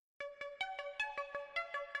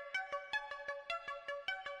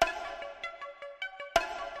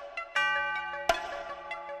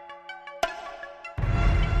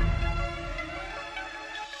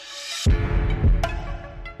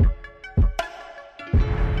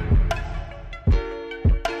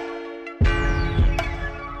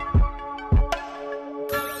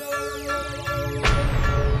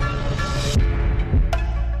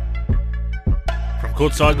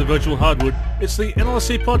Courtside the Virtual Hardwood, it's the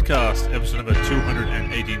NLSC Podcast, episode number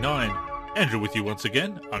 289. Andrew with you once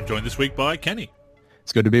again. I'm joined this week by Kenny.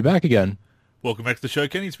 It's good to be back again. Welcome back to the show,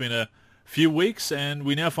 Kenny. It's been a few weeks, and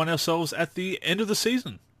we now find ourselves at the end of the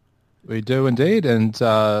season. We do indeed, and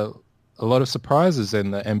a lot of surprises in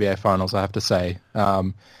the NBA Finals, I have to say.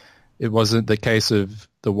 It wasn't the case of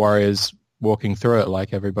the Warriors walking through it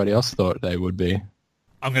like everybody else thought they would be.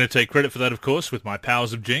 I'm going to take credit for that, of course, with my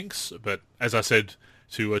powers of jinx, but as I said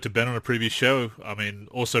to Ben on a previous show, I mean,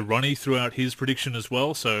 also Ronnie threw out his prediction as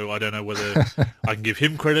well, so I don't know whether I can give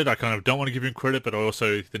him credit. I kind of don't want to give him credit, but I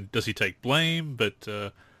also, then does he take blame? But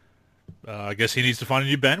I guess he needs to find a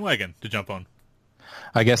new bandwagon to jump on.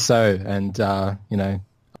 I guess so, and, I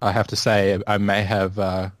have to say I may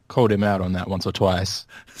have called him out on that once or twice.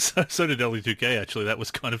 So did LE2K, actually. That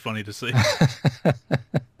was kind of funny to see.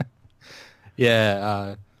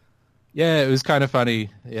 Yeah, it was kind of funny.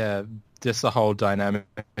 Yeah, just the whole dynamic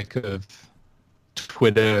of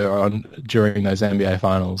Twitter during those NBA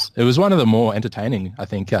Finals. It was one of the more entertaining, I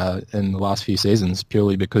think, in the last few seasons,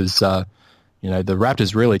 purely because, the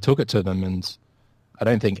Raptors really took it to them, and I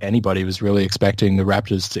don't think anybody was really expecting the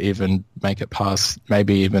Raptors to even make it past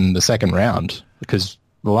maybe even the second round, because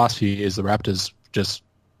the last few years the Raptors just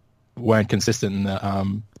weren't consistent in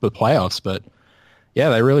the playoffs, but yeah,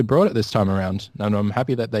 they really brought it this time around, and I'm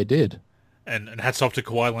happy that they did. And hats off to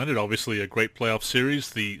Kawhi Leonard, obviously a great playoff series,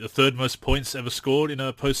 the third most points ever scored in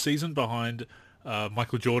a postseason behind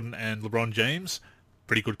Michael Jordan and LeBron James.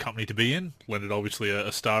 Pretty good company to be in. Leonard obviously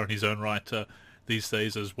a star in his own right these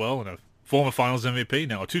days as well, and a former Finals MVP,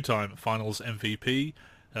 now a two-time Finals MVP.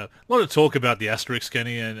 A lot of talk about the asterisks,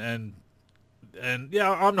 Kenny, and yeah,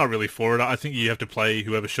 I'm not really for it. I think you have to play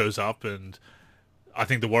whoever shows up, and I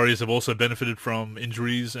think the Warriors have also benefited from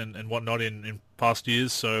injuries and whatnot in past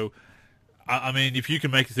years. So, I mean, if you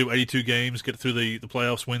can make it through 82 games, get through the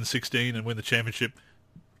playoffs, win 16, and win the championship,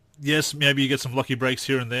 yes, maybe you get some lucky breaks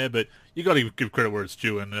here and there, but you got to give credit where it's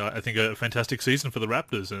due. And I think a fantastic season for the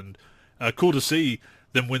Raptors, and cool to see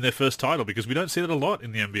them win their first title, because we don't see that a lot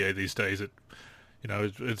in the NBA these days.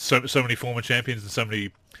 It's so many former champions and so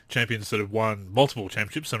many champions that have won multiple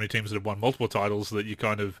championships, so many teams that have won multiple titles that you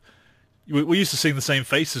kind of... We're used to seeing the same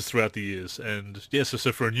faces throughout the years, and yes,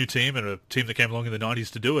 so for a new team and a team that came along in the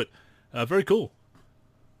 90s to do it, very cool.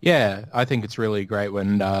 Yeah, I think it's really great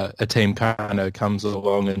when a team kind of comes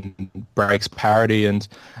along and breaks parity, and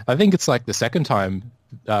I think it's like the second time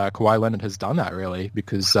Kawhi Leonard has done that, really,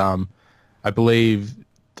 because I believe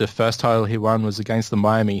the first title he won was against the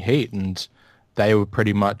Miami Heat, and they were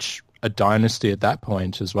pretty much a dynasty at that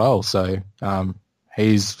point as well, so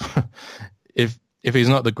he's... If he's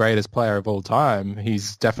not the greatest player of all time,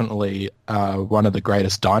 he's definitely one of the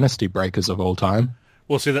greatest dynasty breakers of all time.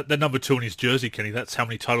 Well, see, that number 2 in his jersey, Kenny, that's how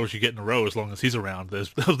many titles you get in a row as long as he's around.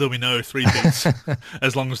 There'll be no three-peats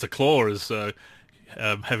as long as the Claw is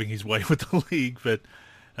having his way with the league. But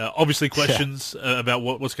obviously questions about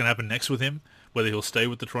what's going to happen next with him, whether he'll stay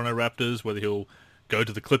with the Toronto Raptors, whether he'll go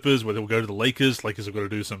to the Clippers, whether he'll go to the Lakers. Lakers have got to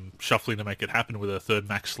do some shuffling to make it happen with a third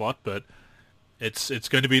max slot, but... It's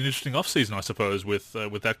going to be an interesting off-season, I suppose, with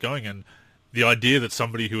that going, and the idea that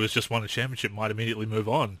somebody who has just won a championship might immediately move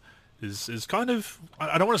on is kind of,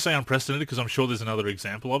 I don't want to say unprecedented, because I'm sure there's another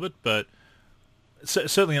example of it, but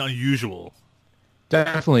certainly unusual.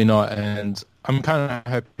 Definitely not, and I'm kind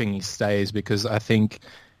of hoping he stays, because I think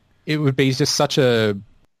it would be such a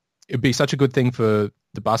good thing for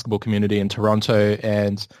the basketball community in Toronto,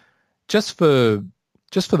 and just for the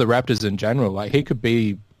Raptors in general. Like, he could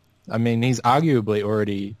be... I mean, he's arguably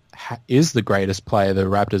already is the greatest player the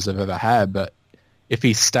Raptors have ever had, but if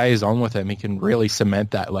he stays on with him, he can really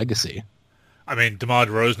cement that legacy. I mean, DeMar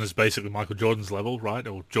DeRozan is basically Michael Jordan's level, right?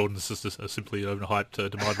 Or Jordan's just a simply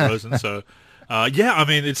overhyped DeMar DeRozan. So, yeah, I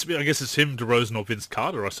mean, I guess it's him, DeRozan, or Vince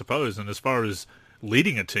Carter, I suppose. And as far as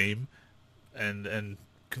leading a team and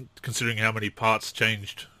considering how many parts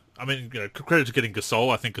changed, I mean, credit to getting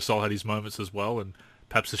Gasol. I think Gasol had his moments as well, and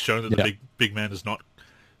perhaps has shown that the big man is not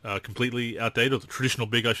completely outdated, or the traditional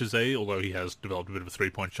big, I should say, although he has developed a bit of a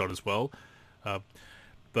three-point shot as well.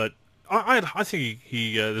 But I think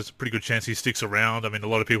he there's a pretty good chance he sticks around. I mean, a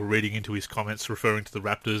lot of people reading into his comments referring to the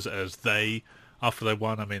Raptors as they after they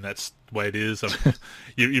won. I mean, that's the way it is. I mean,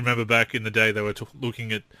 you remember back in the day they were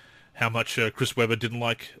looking at how much Chris Webber didn't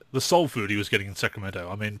like the soul food he was getting in Sacramento.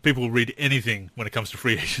 I mean, people will read anything when it comes to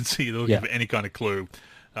free agency. They'll give any kind of clue.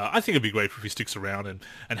 I think it'd be great if he sticks around,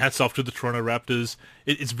 and hats off to the Toronto Raptors.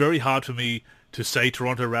 It's very hard for me to say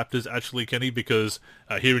Toronto Raptors, actually, Kenny, because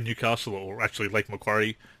here in Newcastle, or actually Lake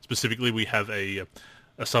Macquarie specifically, we have a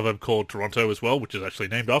suburb called Toronto as well, which is actually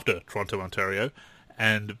named after Toronto, Ontario.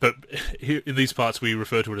 but here in these parts we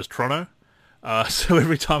refer to it as Toronto. So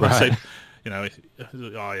every time I say,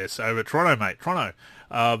 oh yes, over Toronto, mate, Toronto.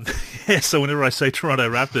 So whenever I say Toronto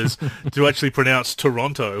Raptors, to actually pronounce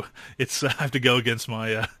Toronto, I have to go against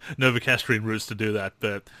my Novocastrian roots to do that.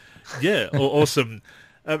 But yeah, awesome.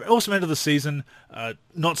 Awesome end of the season.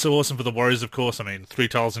 Not so awesome for the Warriors, of course. I mean, 3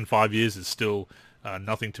 titles in 5 years is still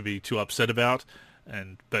nothing to be too upset about.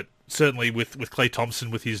 But certainly with Klay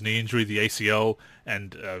Thompson with his knee injury, the ACL,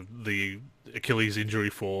 and the Achilles injury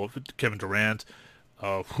for Kevin Durant,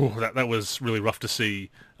 that was really rough to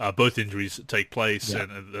see both injuries take place. Yeah.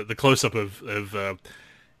 And the close-up of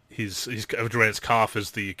Durant's calf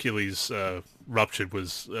as the Achilles ruptured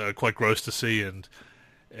was quite gross to see, and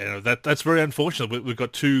that's very unfortunate. We've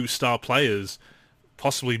got 2 star players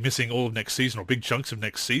possibly missing all of next season or big chunks of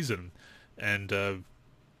next season, and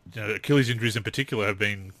Achilles injuries in particular have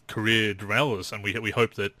been career derailers, and we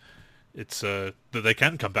hope that that they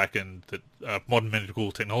can come back, and that modern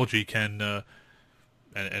medical technology can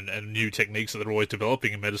and new techniques that they're always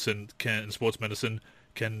developing in medicine in sports medicine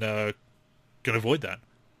can avoid that.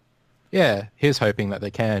 Yeah, here's hoping that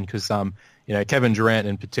they can, because Kevin Durant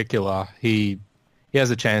in particular, he has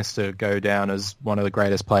a chance to go down as one of the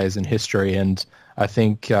greatest players in history, and I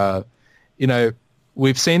think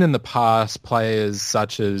we've seen in the past players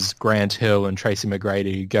such as Grant Hill and Tracy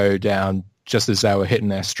McGrady go down just as they were hitting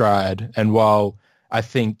their stride. And while I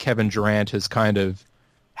think Kevin Durant has kind of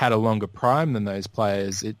had a longer prime than those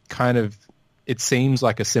players, it seems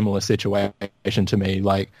like a similar situation to me,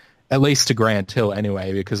 like at least to Grant Hill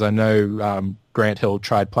anyway, because I know Grant Hill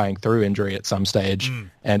tried playing through injury at some stage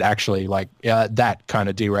and actually that kind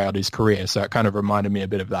of derailed his career. So it kind of reminded me a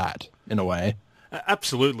bit of that in a way.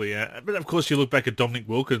 Absolutely. But of course you look back at Dominic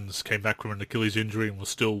Wilkins, came back from an Achilles injury and was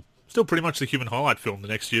still pretty much the human highlight film the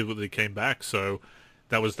next year that he came back. So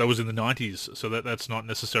that was in the 90s. So that's not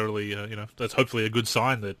necessarily, that's hopefully a good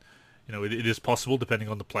sign that, it is possible depending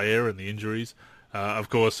on the player and the injuries. Of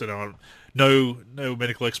course, I'm no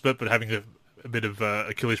medical expert, but having a bit of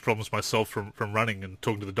Achilles problems myself from running and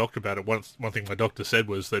talking to the doctor about it, one thing my doctor said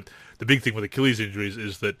was that the big thing with Achilles injuries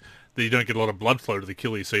is that you don't get a lot of blood flow to the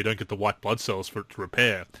Achilles, so you don't get the white blood cells for it to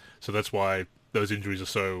repair. So that's why those injuries are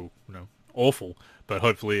so awful. But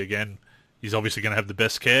hopefully, again, he's obviously going to have the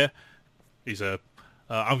best care. He's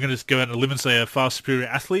I'm going to go out on a limb and say a far superior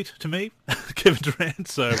athlete to me, Kevin Durant.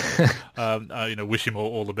 So, wish him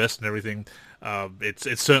all the best and everything.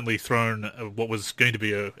 It's certainly thrown what was going to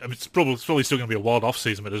be it's probably still going to be a wild off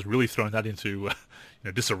season, but has really thrown that into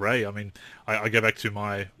disarray. I mean, I go back to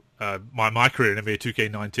my career in NBA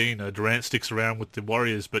 2K19. Durant sticks around with the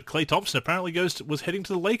Warriors, but Klay Thompson apparently was heading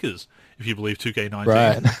to the Lakers, if you believe 2K19.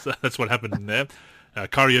 Right. That's what happened in there.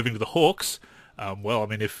 Kyrie Irving to the Hawks. Well, I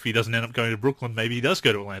mean, if he doesn't end up going to Brooklyn, maybe he does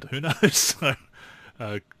go to Atlanta. Who knows? So,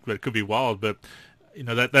 but it could be wild. But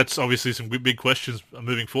that's obviously some big questions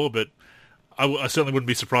moving forward. But I certainly wouldn't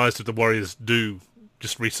be surprised if the Warriors do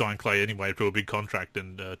just re-sign Klay anyway to a big contract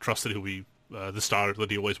and trust that he'll be the star that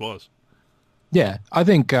he always was. Yeah, I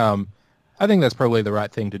think that's probably the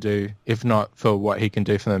right thing to do. If not for what he can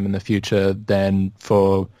do for them in the future, then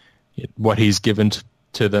for what he's given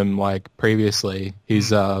to them like previously.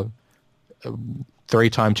 He's a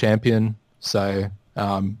 3-time champion, so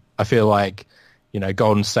I feel like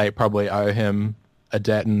Golden State probably owe him a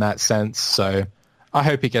debt in that sense. So I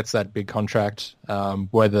hope he gets that big contract.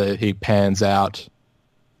 Whether he pans out,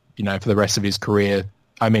 for the rest of his career,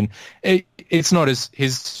 I mean, it's not as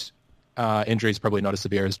his injury is probably not as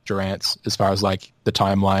severe as Durant's as far as like the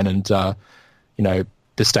timeline and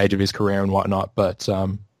the stage of his career and whatnot. But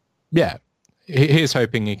he's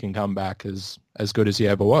hoping he can come back as good as he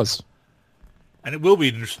ever was. And it will be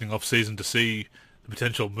an interesting off-season to see the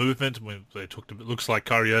potential movement. It looks like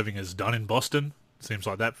Kyrie Irving is done in Boston. It seems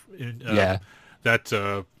like that.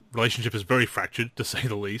 That relationship is very fractured, to say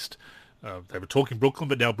the least. They were talking Brooklyn,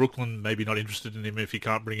 but now Brooklyn may be not interested in him if he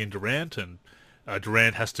can't bring in Durant, and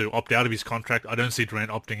Durant has to opt out of his contract. I don't see Durant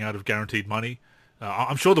opting out of guaranteed money.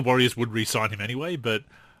 I'm sure the Warriors would re-sign him anyway, but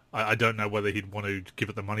I don't know whether he'd want to give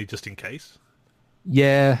it the money just in case.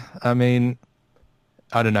 Yeah, I mean,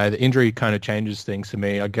 I don't know. The injury kind of changes things for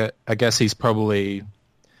me. I guess he's probably,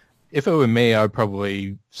 if it were me, I'd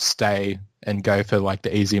probably stay and go for like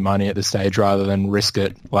the easy money at this stage rather than risk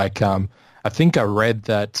it. Like, I think I read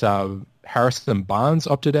that Harrison Barnes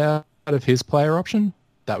opted out of his player option.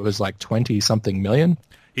 That was like 20-something million.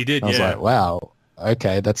 He did, I was like, wow,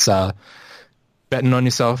 okay, that's betting on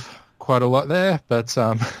yourself quite a lot there. But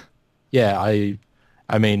yeah,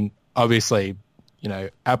 I mean, obviously,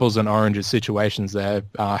 apples and oranges situations there.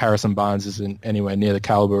 Harrison Barnes isn't anywhere near the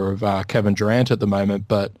caliber of Kevin Durant at the moment,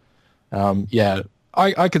 but yeah,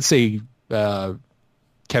 I could see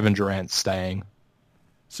Kevin Durant staying.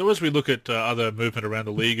 So as we look at other movement around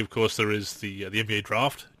the league, of course, there is the NBA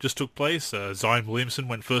draft just took place. Zion Williamson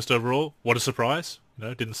went first overall. What a surprise!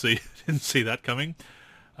 Didn't see that coming.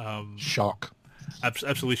 Shock.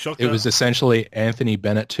 Absolutely shocked. It was essentially Anthony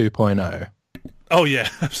Bennett 2.0. Oh yeah,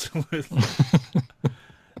 absolutely.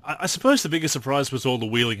 I suppose the biggest surprise was all the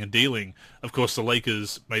wheeling and dealing. Of course, the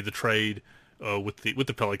Lakers made the trade with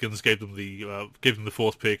the Pelicans, gave them the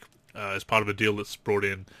fourth pick as part of a deal that's brought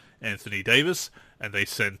in Anthony Davis, and they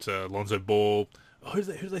sent Lonzo Ball. Who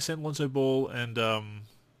did they send? Lonzo Ball and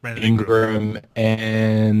Brandon Ingram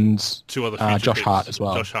and two other Josh picks. Hart as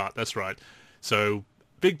well. Josh Hart, that's right. So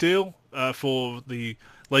big deal for the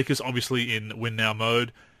Lakers, obviously in win now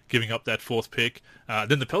mode, giving up that fourth pick.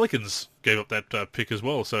 Then the Pelicans gave up that pick as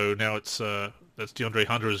well. So now that's DeAndre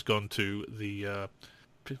Hunter has gone to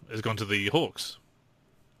the Hawks.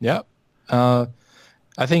 Yep. I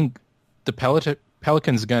think the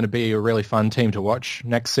Pelicans are going to be a really fun team to watch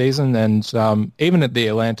next season, and even at the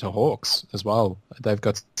Atlanta Hawks as well. They've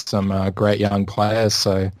got some great young players.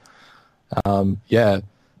 So, I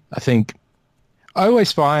think I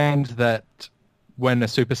always find that when a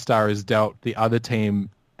superstar is dealt, the other team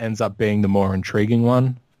ends up being the more intriguing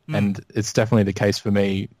one. And it's definitely the case for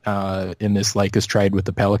me in this Lakers trade with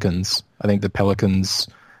the Pelicans. I think the Pelicans,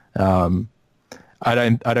 I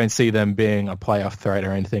don't see them being a playoff threat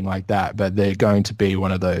or anything like that, but they're going to be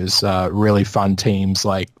one of those really fun teams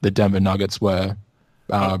like the Denver Nuggets were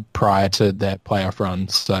prior to their playoff run.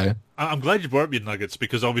 So I'm glad you brought up your Nuggets,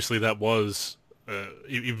 because obviously that was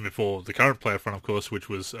even before the current playoff run, of course, which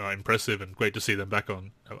was impressive and great to see them back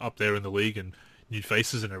up there in the league and new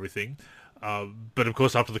faces and everything. But of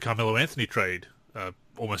course, after the Carmelo Anthony trade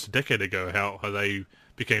almost a decade ago, how they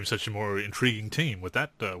became such a more intriguing team with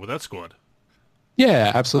that squad.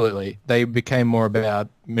 yeah, absolutely. They became more about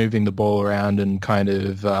moving the ball around and kind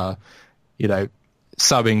of,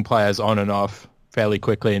 subbing players on and off fairly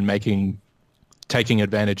quickly and taking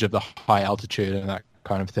advantage of the high altitude and that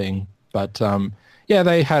kind of thing. But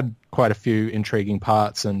they had quite a few intriguing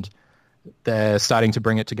parts, and they're starting to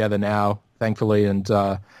bring it together now, thankfully. And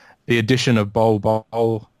the addition of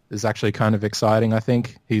Bol is actually kind of exciting, I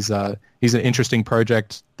think. He's an interesting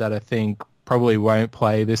project that I think probably won't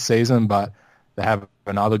play this season, but they have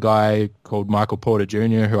another guy called Michael Porter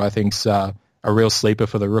Jr., who I think's a real sleeper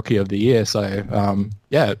for the Rookie of the Year. So,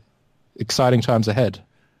 exciting times ahead.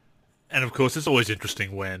 And of course, it's always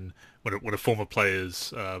interesting when a former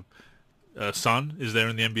player's son is there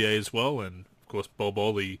in the NBA as well, and of course,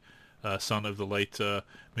 Bol, the son of the late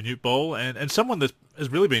Manute Bol, and someone that has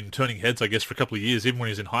really been turning heads, I guess, for a couple of years, even when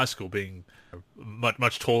he was in high school, being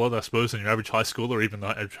much taller, I suppose, than your average high schooler, or even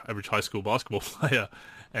the average high school basketball player,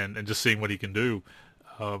 and just seeing what he can do.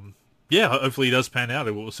 Hopefully he does pan out.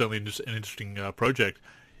 It was certainly an interesting project.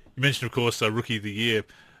 You mentioned, of course, Rookie of the Year.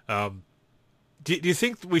 Do you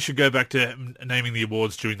think we should go back to naming the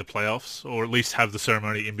awards during the playoffs, or at least have the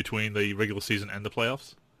ceremony in between the regular season and the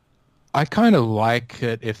playoffs? I kind of like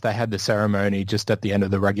it if they had the ceremony just at the end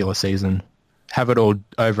of the regular season. Have it all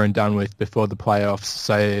over and done with before the playoffs,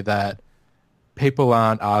 so that people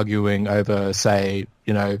aren't arguing over, say,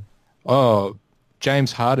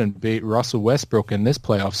 James Harden beat Russell Westbrook in this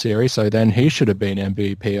playoff series, so then he should have been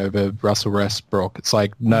MVP over Russell Westbrook. It's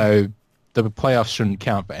like, no, the playoffs shouldn't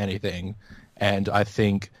count for anything. And I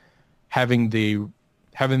think having the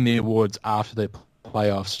awards after the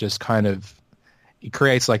playoffs just kind of, it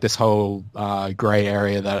creates like this whole grey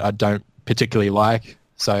area that I don't particularly like.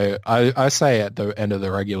 So I say at the end of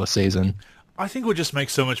the regular season. I think it would just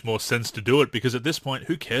make so much more sense to do it, because at this point,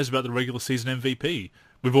 who cares about the regular season MVP?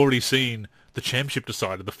 We've already seen the championship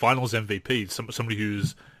decided, the finals MVP, somebody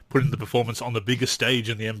who's put in the performance on the biggest stage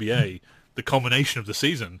in the NBA, the culmination of the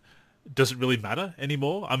season. Does it really matter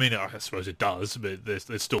anymore? I mean, I suppose it does, but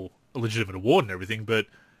there's still a legitimate award and everything. But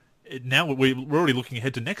now we're already looking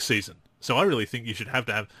ahead to next season. So I really think you should have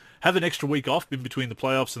an extra week off in between the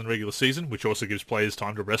playoffs and the regular season, which also gives players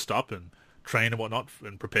time to rest up and train and whatnot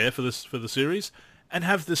and prepare for the series, and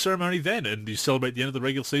have the ceremony then, and you celebrate the end of the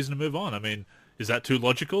regular season and move on. I mean, is that too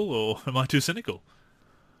logical, or am I too cynical?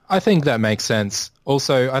 I think that makes sense.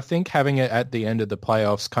 Also, I think having it at the end of the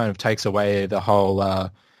playoffs kind of takes away the whole...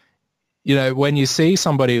 when you see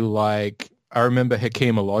somebody like, I remember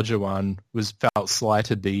Hakeem Olajuwon felt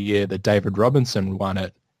slighted the year that David Robinson won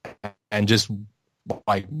it, and just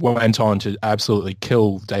went on to absolutely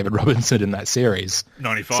kill David Robinson in that series.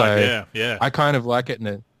 95, so yeah. I kind of like it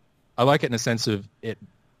in a sense of it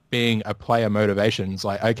being a player motivation. It's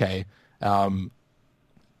like, okay,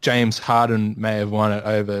 James Harden may have won it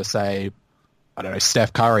over, say, I don't know,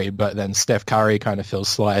 Steph Curry, but then Steph Curry kind of feels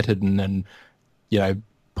slighted and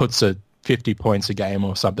puts a 50 points a game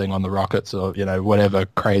or something on the Rockets or, whatever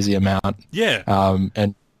crazy amount. Yeah.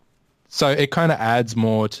 And so it kind of adds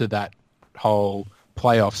more to that whole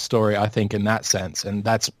playoff story, I think, in that sense. And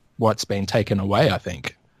that's what's been taken away, I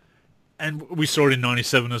think. And we saw it in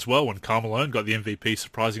 97 as well when Karl Malone got the MVP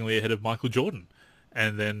surprisingly ahead of Michael Jordan.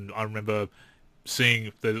 And then I remember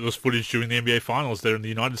seeing that there was footage during the NBA Finals there in the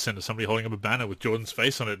United Center, somebody holding up a banner with Jordan's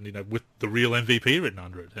face on it and, with the real MVP written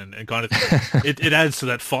under it. And kind of, it adds to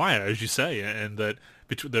that fire, as you say, and that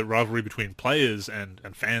the rivalry between players and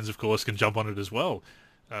fans, of course, can jump on it as well.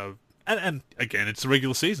 And again, it's the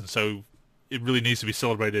regular season, so it really needs to be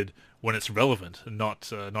celebrated when it's relevant and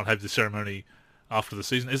not have the ceremony after the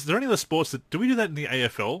season. Is there any other sports do we do that in the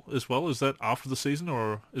AFL as well? Is that after the season,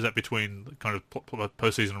 or is that between kind of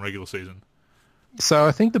postseason and regular season? So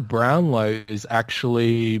I think the Brownlow is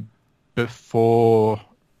actually before.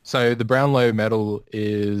 So the Brownlow medal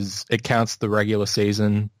it counts the regular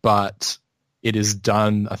season, but it is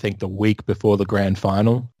done, I think, the week before the grand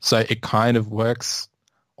final. So it kind of works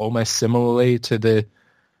almost similarly to the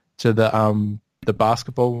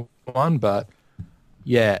basketball one, but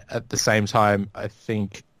yeah, at the same time, I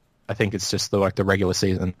think it's just the regular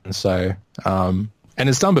season. And so, and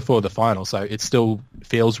it's done before the final, so it still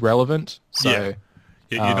feels relevant. So,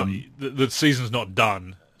 the season's not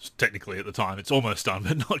done technically at the time. It's almost done,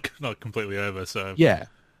 but not completely over. So yeah,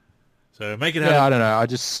 so make it happen. Yeah, I don't know.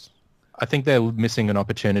 I think they're missing an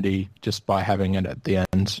opportunity just by having it at the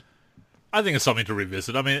end. I think it's something to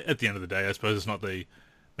revisit. I mean, at the end of the day, I suppose it's not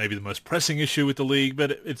maybe the most pressing issue with the league,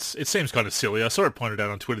 but it seems kind of silly. I saw it pointed out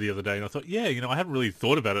on Twitter the other day, and I thought, yeah, I haven't really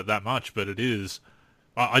thought about it that much, but it is.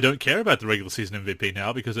 I don't care about the regular season MVP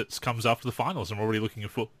now because it comes after the finals. I'm already looking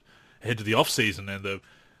ahead to the off season and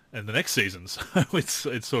the next season. So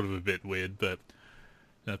it's sort of a bit weird, but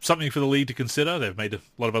something for the league to consider. They've made a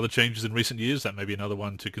lot of other changes in recent years. That may be another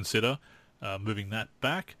one to consider, moving that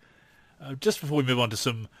back. Just before we move on to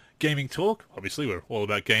some gaming talk, obviously we're all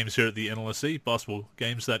about games here at the NLSE, basketball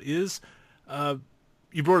games that is.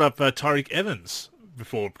 You brought up Tyreke Evans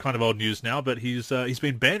before, kind of old news now, but he's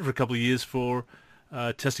been banned for a couple of years for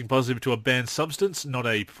testing positive to a banned substance, not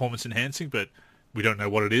a performance enhancing, but we don't know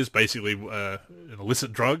what it is, basically an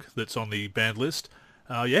illicit drug that's on the banned list.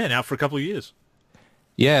 Now for a couple of years.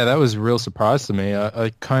 Yeah, that was a real surprise to me.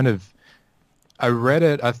 I read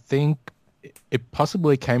it, I think it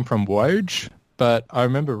possibly came from Woj, but I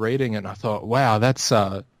remember reading it and I thought, wow, that's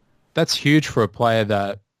huge for a player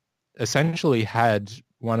that essentially had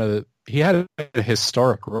he had a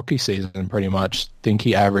historic rookie season pretty much. I think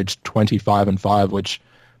he averaged 25-5, which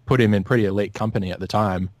put him in pretty elite company at the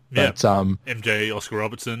time. Yeah, but, MJ, Oscar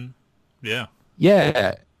Robertson, yeah.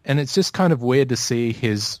 Yeah, and it's just kind of weird to see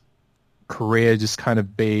his career just kind of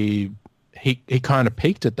he kind of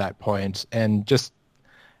peaked at that point, and just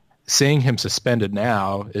seeing him suspended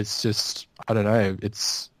now, it's just, I don't know,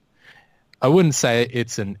 I wouldn't say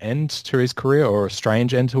it's an end to his career or a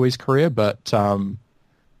strange end to his career, but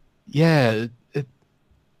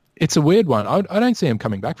it's a weird one. I don't see him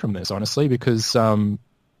coming back from this, honestly, because I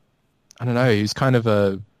don't know, he's kind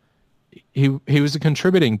of he was a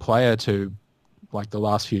contributing player to like the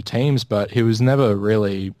last few teams, but he never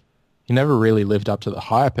really lived up to the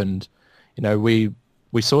hype. And we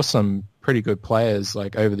saw some pretty good players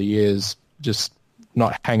like over the years just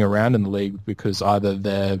not hang around in the league because either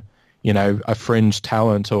they're a fringe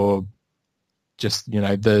talent or just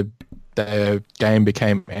their game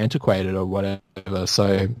became antiquated or whatever.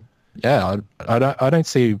 So yeah, I don't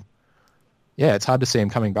see. Yeah, it's hard to see him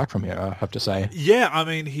coming back from here, I have to say. Yeah, I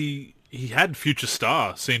mean, he had future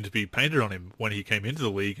star seemed to be painted on him when he came into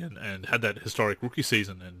the league and had that historic rookie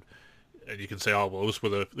season. And you can say, oh, well, it was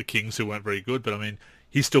with the Kings who weren't very good. But, I mean,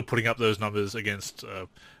 he's still putting up those numbers against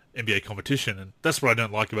NBA competition. And that's what I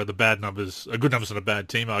don't like about the bad numbers. Good numbers on a bad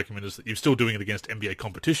team argument is that you're still doing it against NBA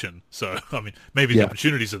competition. So, I mean, maybe the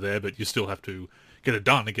opportunities are there, but you still have to get it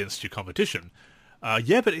done against your competition. But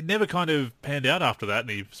it never kind of panned out after that, and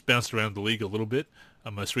he's bounced around the league a little bit.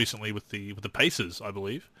 Most recently with the Pacers, I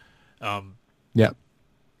believe. Yeah,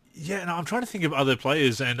 and I'm trying to think of other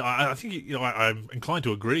players, and I think I'm inclined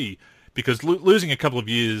to agree because losing a couple of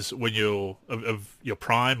years when you're of your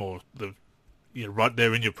prime or right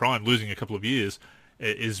there in your prime, losing a couple of years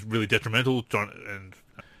is really detrimental. Trying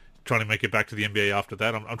to make it back to the NBA after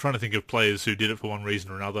that, I'm trying to think of players who did it for one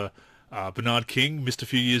reason or another. Bernard King missed a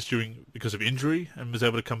few years because of injury and was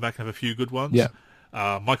able to come back and have a few good ones.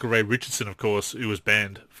 Yeah. Michael Ray Richardson, of course, who was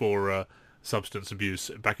banned for substance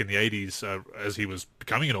abuse back in the 80s as he was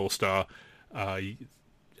becoming an all-star, and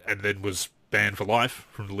then was banned for life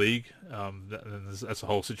from the league. That's a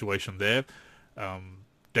whole situation there.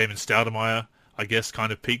 Damon Stoudemire, I guess,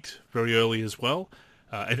 kind of peaked very early as well.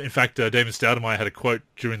 In fact, Damon Stoudemire had a quote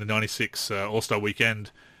during the 96 All-Star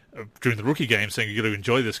weekend during the rookie game saying, "You've got to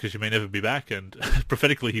enjoy this because you may never be back," and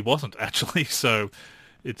prophetically he wasn't, actually. So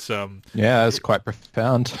it's that's quite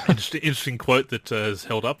profound. interesting quote that has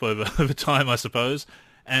held up over time, I suppose.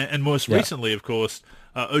 And most recently, of course,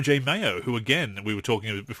 O.J. Mayo, who, again, we were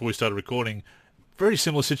talking before we started recording, very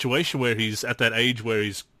similar situation where he's at that age where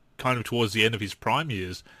he's kind of towards the end of his prime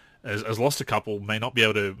years, has lost a couple, may not be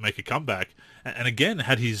able to make a comeback, and again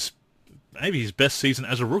had maybe his best season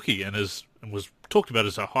as a rookie, and was talked about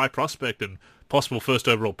as a high prospect and possible first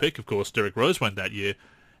overall pick. Of course, Derrick Rose went that year,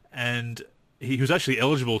 and he was actually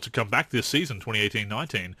eligible to come back this season,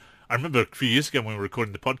 2018-19. I remember a few years ago when we were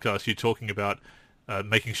recording the podcast, you talking about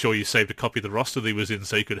making sure you saved a copy of the roster that he was in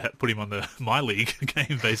so you could put him on the My League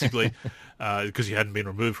game, basically, because he hadn't been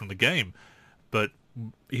removed from the game. But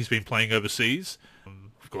he's been playing overseas.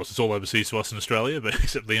 Of course, it's all overseas to us in Australia, but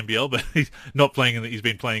except the NBL. But he's not playing he's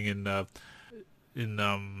been playing in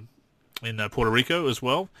Puerto Rico as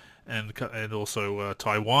well, and also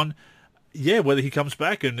Taiwan. Yeah, whether he comes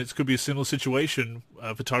back, and it could be a similar situation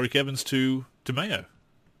for Tyreke Evans to Mayo.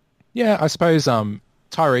 Yeah, I suppose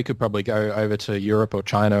Tyreke could probably go over to Europe or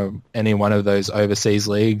China, any one of those overseas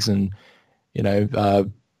leagues, and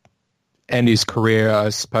end his career, I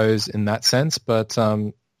suppose, in that sense. But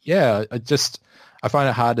I find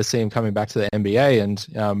it hard to see him coming back to the NBA.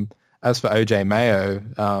 And as for OJ Mayo,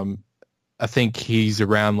 I think he's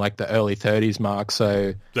around like the early 30s mark,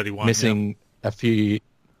 so 31, missing a few.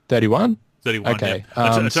 31? 31, okay.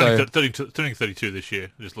 Yeah. Turning 32 this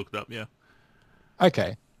year. I just looked it up, yeah.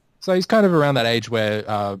 Okay. So he's kind of around that age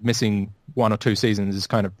where missing 1 or 2 seasons is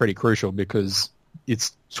kind of pretty crucial because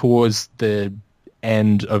it's towards the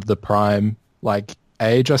end of the prime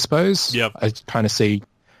age, I suppose. Yep. I kind of see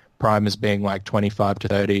prime as being like 25 to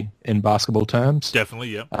 30 in basketball terms. Definitely,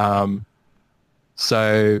 yeah.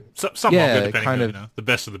 Some longer, depending on, the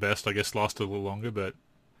best of the best, I guess, lasted a little longer, but...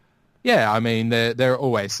 Yeah, I mean, there are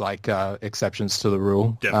always, exceptions to the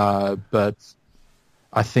rule. But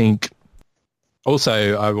I think...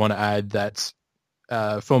 Also, I want to add that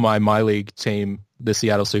for my league team, the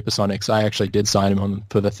Seattle Supersonics, I actually did sign him on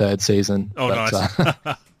for the 3rd season. Oh, nice.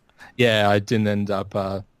 I didn't end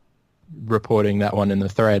up reporting that one in the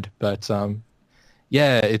thread. But,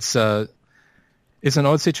 it's an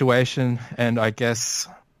odd situation, and I guess,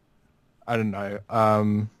 I don't know,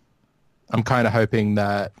 I'm kind of hoping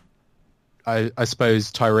that, I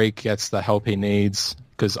suppose Tyreke gets the help he needs,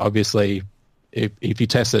 because obviously if he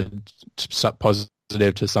tested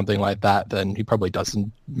positive to something like that, then he probably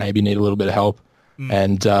doesn't maybe need a little bit of help.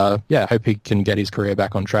 And I hope he can get his career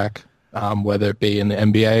back on track, whether it be in the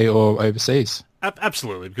NBA or overseas.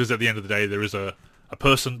 Absolutely, because at the end of the day, there is a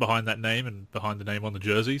person behind that name and behind the name on the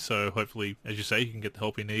jersey. So hopefully, as you say, he can get the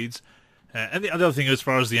help he needs. And the other thing, as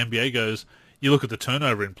far as the NBA goes, you look at the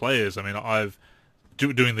turnover in players. I mean, I've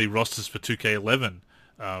doing the rosters for 2K11.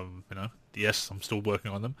 Yes, I'm still working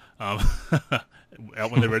on them. Out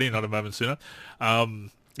when they're ready, not a moment sooner.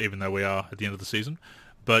 Even though we are at the end of the season,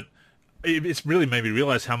 but it's really made me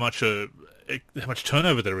realize how much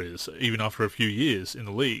turnover there is, even after a few years in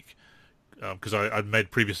the league. Because I'd made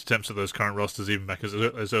previous attempts at those current rosters even back as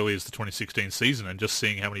early as the 2016 season, and just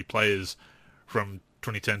seeing how many players from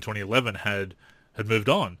 2010, 2011 had moved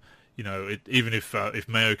on. Even if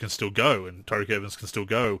Mayo can still go and Tyreke Evans can still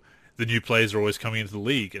go, the new players are always coming into the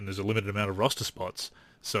league, and there's a limited amount of roster spots.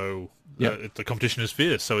 So the competition is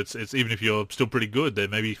fierce. So it's even if you're still pretty good, there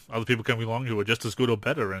may be other people coming along who are just as good or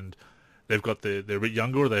better, and they're a bit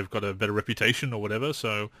younger, or they've got a better reputation or whatever.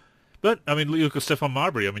 So, but I mean, look at Stephon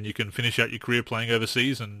Marbury. I mean, you can finish out your career playing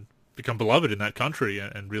overseas and become beloved in that country,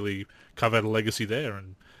 and really carve out a legacy there.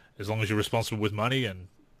 And as long as you're responsible with money and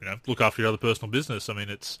look after your other personal business, I mean,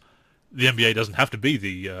 the NBA doesn't have to be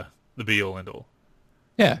the be all end all.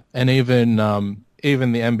 Yeah, and even the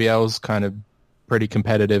NBL's kind of pretty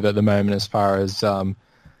competitive at the moment as far as an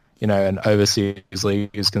overseas league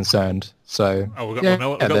is concerned. So we've got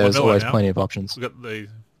there's LaMelo always now. Plenty of options. We've got the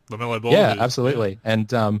LaMelo Ball. Yeah, absolutely. Yeah.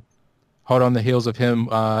 And hot on the heels of him,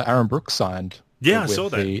 Aaron Brooks signed. Yeah, I saw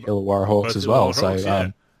that. The Illawarra Hawks as well.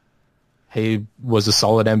 So he was a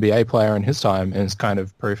solid NBA player in his time, and it's kind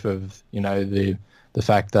of proof of the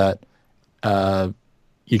fact that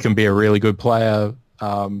you can be a really good player,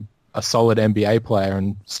 a solid NBA player,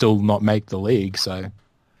 and still not make the league. So,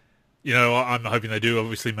 I'm hoping they do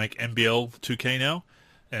obviously make NBL 2K now,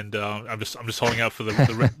 and I'm just holding out for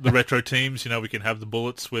the retro teams. We can have the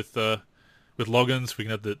Bullets with with Loggins. We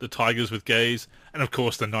can have the Tigers with Gaze, and of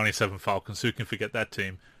course the '97 Falcons. Who can forget that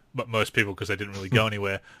team? But most people, because they didn't really go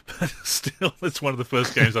anywhere. But still, it's one of the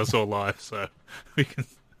first games I saw live, so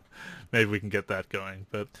maybe we can get that going.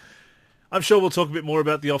 But I'm sure we'll talk a bit more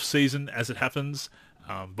about the off season as it happens.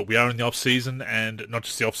 But we are in the off season, and not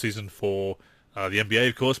just the off season for the NBA,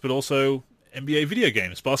 of course, but also NBA video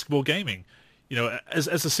games, basketball gaming. You know, as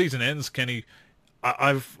the season ends, Kenny,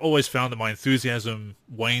 I've always found that my enthusiasm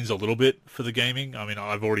wanes a little bit for the gaming. I mean,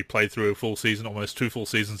 I've already played through a full season, almost 2 full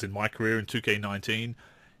seasons in my career in 2K19.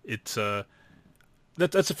 It's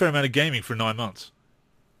that's a fair amount of gaming for 9 months.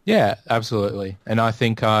 Yeah, absolutely. And I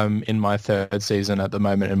think I'm in my 3rd season at the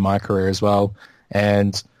moment in my career as well.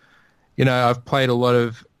 And, you know, I've played a lot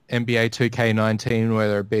of NBA 2K19,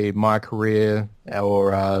 whether it be my career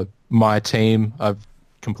or my team. I've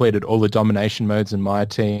completed all the domination modes in my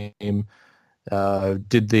team.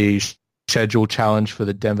 Did the schedule challenge for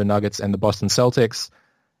the Denver Nuggets and the Boston Celtics.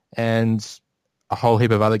 And a whole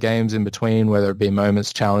heap of other games in between, whether it be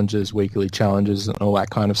moments challenges, weekly challenges, and all that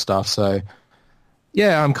kind of stuff. So,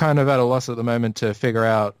 yeah, I'm kind of at a loss at the moment to figure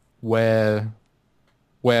out where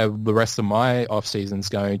the rest of my off season's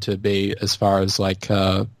going to be as far as like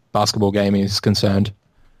basketball gaming is concerned.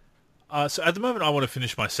 So at the moment, I want to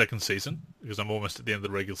finish my 2nd season because I'm almost at the end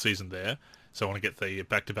of the regular season there. So I want to get the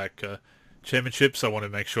back-to-back championships. I want to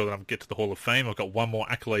make sure that I get to the Hall of Fame. I've got one more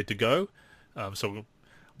accolade to go. So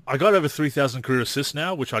I got over 3,000 career assists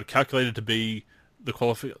now, which I'd calculated to be the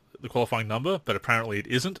qualifying number, but apparently it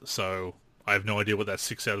isn't. So I have no idea what that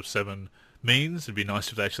 6 out of 7 means. It'd be nice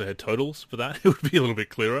if they actually had totals for that. It would be a little bit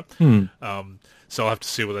clearer. So I'll have to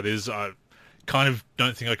see what that is. I kind of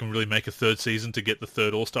don't think I can really make a 3rd season to get the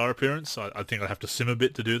 3rd All-Star appearance. I think I'd have to sim a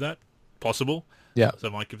bit to do that. Possible. Yeah. So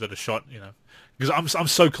I might give that a shot, you know. Because I'm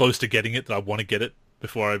so close to getting it that I want to get it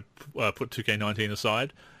before I put 2K19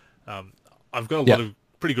 aside. I've got a lot of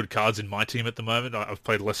pretty good cards in my team at the moment. I've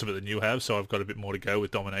played less of it than you have, so I've got a bit more to go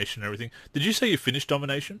with Domination and everything. Did you say you finished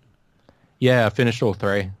Domination? Yeah, I finished all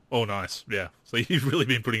 3. Oh, nice. Yeah. So you've really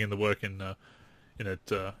been putting in the work in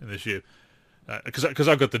this year. Because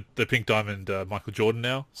I've got the Pink Diamond Michael Jordan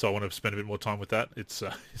now, so I want to spend a bit more time with that. It's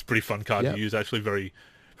a pretty fun card to use, actually. Very,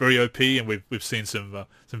 very OP, and we've seen some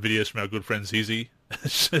videos from our good friend ZZ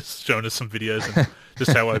showing us some videos and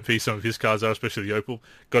just how OP some of his cards are, especially the Opal.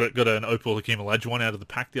 Got an Opal Hakeem Olajuwon out of the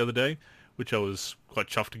pack the other day, which I was quite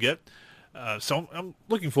chuffed to get. So I'm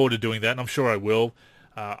looking forward to doing that, and I'm sure I will.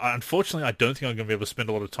 Unfortunately, I don't think I'm going to be able to spend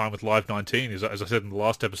a lot of time with Live 19. As I said in the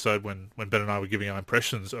last episode, when Ben and I were giving our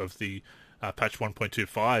impressions of the patch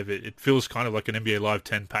 1.25, it feels kind of like an NBA Live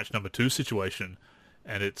 10 patch number 2 situation,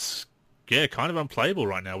 and it's kind of unplayable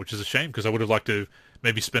right now, which is a shame because I would have liked to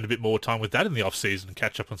maybe spend a bit more time with that in the off season and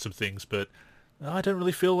catch up on some things, but I don't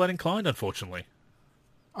really feel that inclined, unfortunately.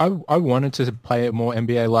 I wanted to play more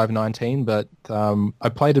NBA Live 19, but I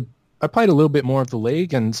played a little bit more of the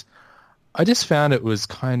league, and I just found it was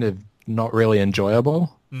kind of not really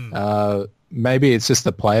enjoyable. Maybe it's just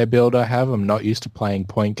the player build I have. I'm not used to playing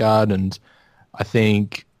point guard, and I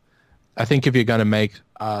think if you're going to make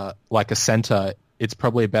like a center, it's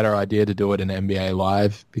probably a better idea to do it in NBA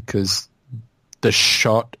Live because the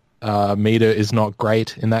shot meter is not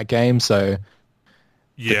great in that game. So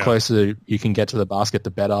the closer you can get to the basket,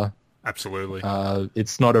 the better. Absolutely.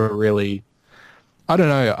 It's not a really... I don't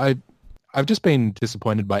know. I've just been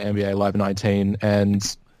disappointed by NBA Live 19,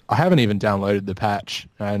 and I haven't even downloaded the patch,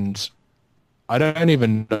 and I don't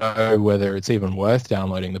even know whether it's even worth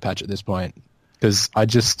downloading the patch at this point because I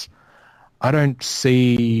don't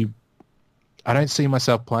see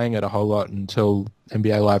myself playing it a whole lot until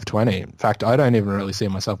NBA Live 20. In fact, I don't even really see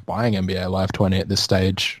myself buying NBA Live 20 at this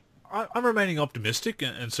stage. I'm remaining optimistic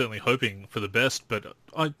and certainly hoping for the best, but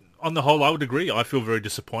on the whole, I would agree. I feel very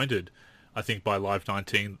disappointed, I think, by Live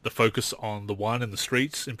 19. The focus on the one and the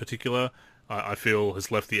streets in particular, I feel, has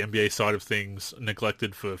left the NBA side of things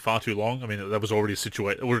neglected for far too long. I mean, that was already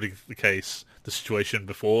the case, the situation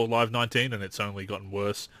before Live 19, and it's only gotten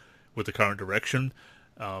worse with the current direction.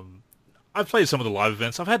 I've played some of the live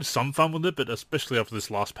events. I've had some fun with it, but especially after this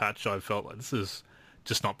last patch, I felt like this is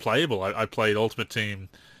just not playable. I played Ultimate Team,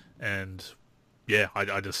 and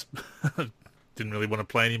I just didn't really want to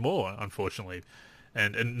play anymore, unfortunately.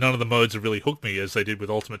 And none of the modes have really hooked me as they did with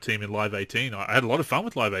Ultimate Team in Live 18. I had a lot of fun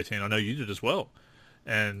with Live 18. I know you did as well.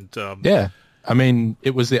 And yeah, I mean,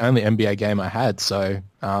 it was the only NBA game I had, so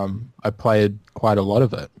I played quite a lot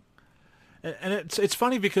of it. And it's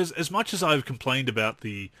funny because as much as I've complained about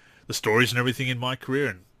the stories and everything in my career,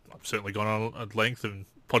 and I've certainly gone on at length and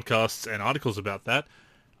podcasts and articles about that,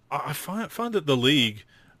 I find that the league,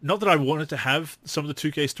 not that I wanted to have some of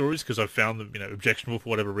the 2K stories because I found them objectionable for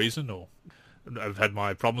whatever reason, or I've had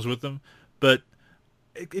my problems with them, but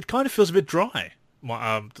it kind of feels a bit dry.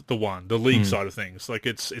 The league side of things, like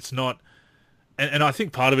it's not, and I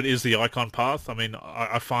think part of it is the icon path. I mean,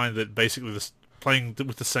 I find that basically playing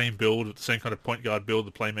with the same build, with the same kind of point guard build,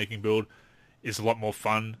 the playmaking build, is a lot more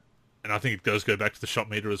fun. And I think it does go back to the shot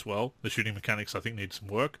meter as well. The shooting mechanics, I think, need some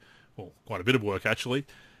work, well, quite a bit of work actually.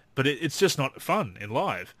 But it's just not fun in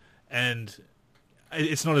live, and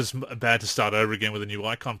it's not as bad to start over again with a new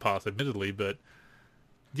icon path, admittedly, but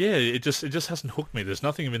yeah, it just hasn't hooked me. There's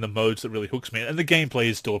nothing in the modes that really hooks me, and the gameplay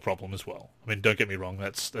is still a problem as well. I mean, don't get me wrong,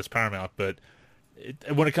 that's paramount, but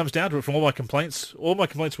when it comes down to it, from all my complaints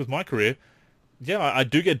with my career, yeah, I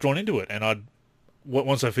do get drawn into it, and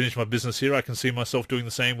once I finish my business here, I can see myself doing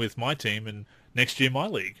the same with my team and next year my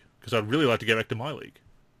league, because I'd really like to get back to my league.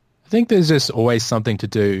 I think there's just always something to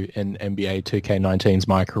do in NBA 2K19's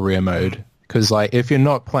My Career mode. Because like if you're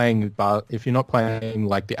not playing like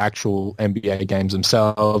the actual NBA games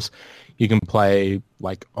themselves, you can play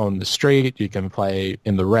like on the street, you can play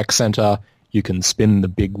in the rec center, you can spin the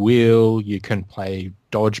big wheel, you can play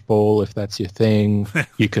dodgeball if that's your thing,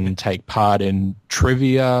 you can take part in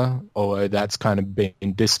trivia, although that's kind of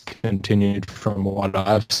been discontinued from what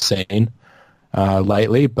I've seen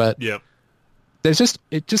lately. But yeah.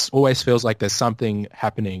 It just always feels like there's something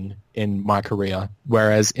happening in My Career,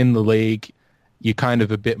 whereas in the league, you're kind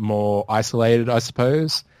of a bit more isolated, I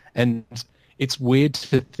suppose. And it's weird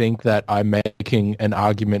to think that I'm making an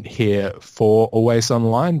argument here for Always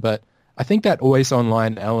Online, but I think that Always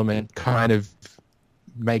Online element kind of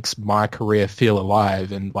makes My Career feel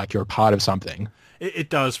alive and like you're a part of something. It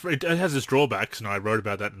does. It has its drawbacks, and I wrote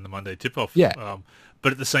about that in the Monday Tip-Off. Yeah.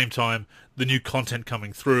 But at the same time, the new content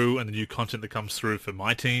coming through and the new content that comes through for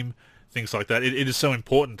my team, things like that, it is so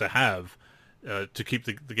important to have to keep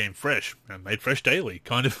the game fresh, made fresh daily,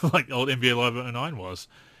 kind of like old NBA Live 09 was.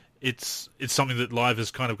 It's something that Live has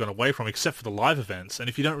kind of gone away from, except for the live events. And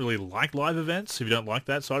if you don't really like live events, if you don't like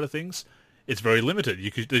that side of things, it's very limited.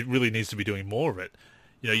 It really needs to be doing more of it.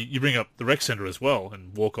 You know, you bring up the Rec Center as well,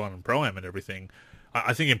 and Walk-On and Pro-Am and everything.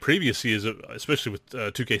 I think in previous years, especially with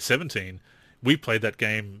 2K17, we played that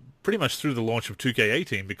game pretty much through the launch of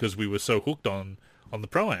 2K18 because we were so hooked on the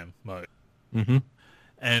Pro-Am mode. Mm-hmm.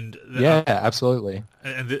 And yeah, absolutely.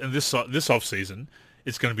 And this off season,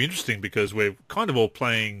 it's going to be interesting because we're kind of all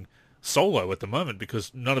playing solo at the moment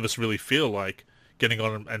because none of us really feel like getting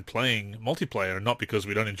on and playing multiplayer, and not because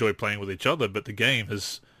we don't enjoy playing with each other, but the game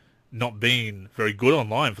has not been very good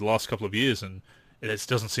online for the last couple of years, and it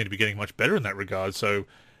doesn't seem to be getting much better in that regard. So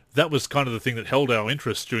that was kind of the thing that held our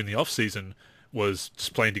interest during the off season, was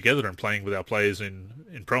just playing together and playing with our players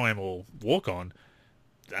in Pro-Am or Walk-On.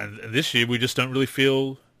 And this year we just don't really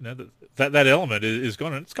feel that element is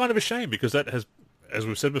gone. And it's kind of a shame because that has, as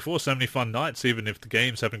we've said before, so many fun nights, even if the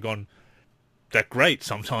games haven't gone that great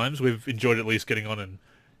sometimes. We've enjoyed at least getting on and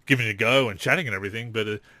giving it a go and chatting and everything,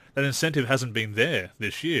 but that incentive hasn't been there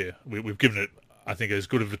this year. We've given it, I think, as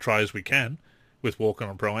good of a try as we can with Walk-On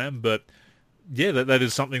and Pro-Am, but yeah, that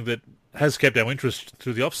is something that has kept our interest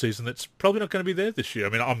through the off-season that's probably not going to be there this year. I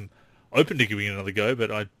mean, I'm open to giving it another go,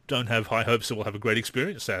 but I don't have high hopes that we'll have a great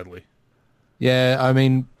experience, sadly. Yeah, I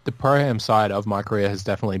mean, the Pro-Am side of My Career has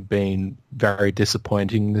definitely been very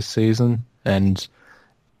disappointing this season, and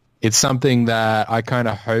it's something that I kind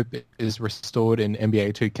of hope is restored in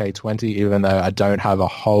NBA 2K20, even though I don't have a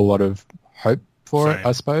whole lot of hope for it,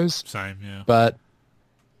 I suppose. Same, yeah. But,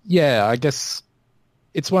 yeah, I guess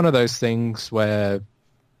it's one of those things where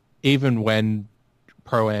even when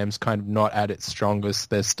Pro-Am's kind of not at its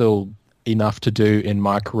strongest, there's still enough to do in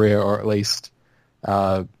My Career, or at least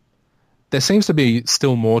there seems to be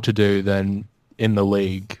still more to do than in the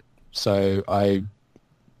league. So I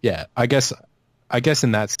guess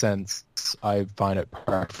in that sense, I find it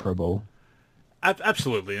preferable.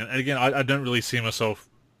 Absolutely. And again, I don't really see myself,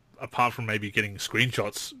 apart from maybe getting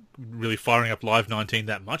screenshots, really firing up Live 19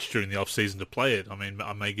 that much during the off-season to play it. I mean,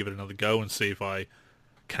 I may give it another go and see if I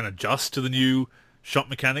can adjust to the new shot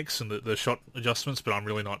mechanics and the shot adjustments, but I'm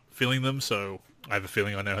really not feeling them, so I have a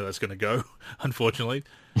feeling I know how that's going to go, unfortunately.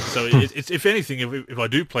 So it's if anything, if I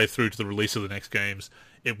do play through to the release of the next games,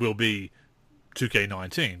 it will be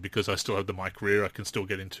 2K19, because I still have the My Career. I can still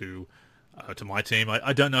get into to my team.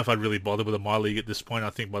 I don't know if I'd really bother with a My League at this point.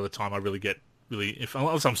 I think by the time I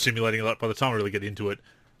unless I'm simulating a lot, by the time I really get into it,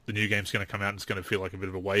 the new game's going to come out and it's going to feel like a bit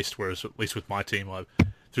of a waste, whereas at least with my team,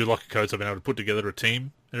 through locker codes, I've been able to put together a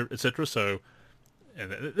team, etc. So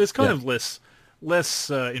and there's kind of less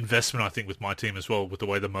investment, I think, with my team as well, with the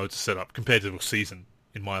way the modes are set up compared to a season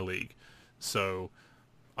in my league. So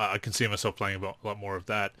I can see myself playing a lot more of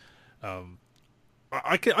that.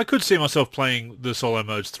 I could see myself playing the solo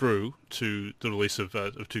modes through to the release of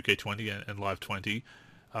 2K20 and Live 20,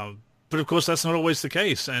 but of course that's not always the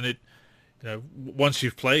case. And once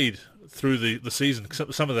you've played through the season,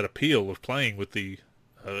 some of that appeal of playing with the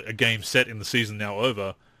a game set in the season now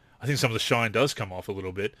over, I think some of the shine does come off a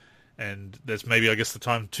little bit, and there's maybe, I guess, the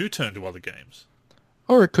time to turn to other games.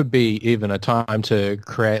 Or it could be even a time to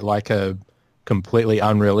create like a completely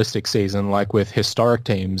unrealistic season, like with historic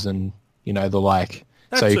teams and the like.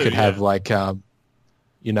 That so you too, could have yeah. like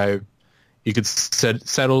you could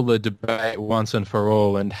settle the debate once and for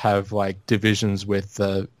all and have like divisions with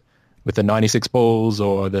the 96 Bulls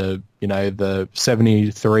or the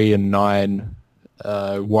 73-9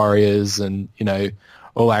 Warriors and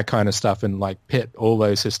all that kind of stuff, and like pit all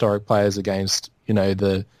those historic players against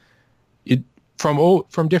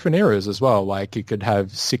from different eras as well. Like you could have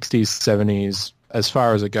 60s, 70s, as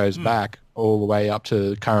far as it goes back, all the way up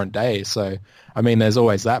to current day. So I mean, there's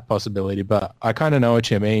always that possibility, but I kind of know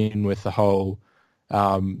what you mean with the whole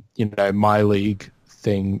My League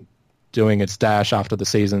thing doing its dash after the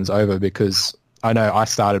season's over, because I know I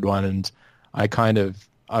started one and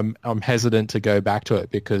I'm hesitant to go back to it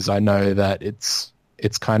because I know that it's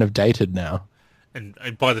kind of dated now. And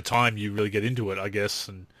by the time you really get into it, I guess,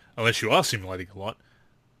 and unless you are simulating a lot,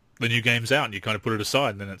 the new game's out and you kind of put it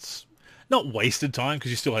aside, and then it's not wasted time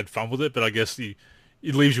because you still had fun with it, but I guess it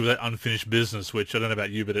leaves you with that unfinished business, which I don't know about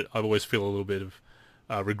you, but I always feel a little bit of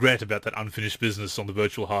regret about that unfinished business on the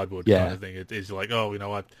virtual hardwood kind of thing. It is like, I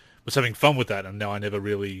was having fun with that, and now I never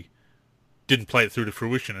really didn't play it through to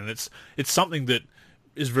fruition. And it's something that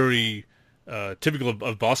is very typical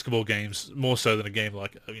of basketball games, more so than a game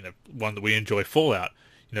like one that we enjoy, Fallout.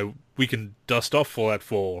 We can dust off Fallout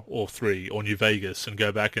 4 or 3 or New Vegas and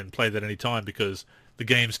go back and play that any time because the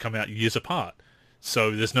games come out years apart.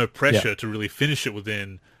 So there's no pressure to really finish it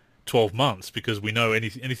within 12 months because we know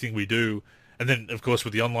anything we do. And then, of course,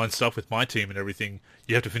 with the online stuff with my team and everything,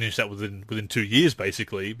 you have to finish that within 2 years,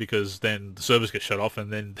 basically, because then the servers get shut off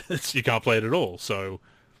and then you can't play it at all. So,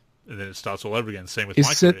 and then it starts all over again. Same with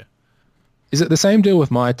my career. Is it the same deal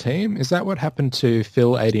with my team? Is that what happened to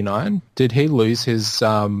Phil89? Did he lose his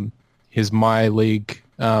My League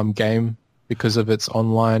game because of its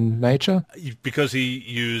online nature? Because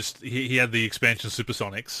he had the expansion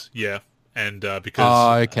Supersonics, yeah. And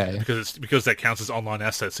because that counts as online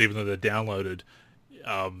assets, even though they're downloaded,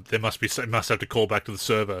 they must have to call back to the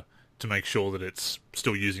server to make sure that it's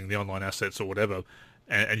still using the online assets or whatever.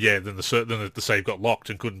 And then the save got locked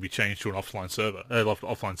and couldn't be changed to an offline server,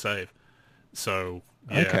 offline save. So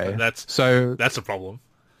that's a problem.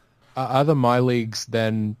 Are the My Leagues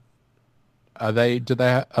then? Are they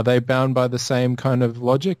bound by the same kind of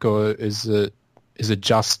logic, or is it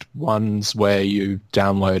just ones where you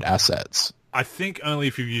download assets? I think only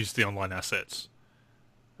if you use the online assets.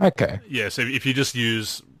 Okay. Yeah, so if you just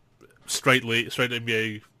use straight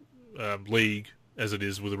NBA league as it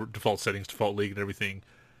is with the default settings, default league and everything,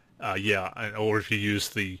 or if you use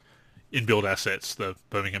the inbuilt assets, the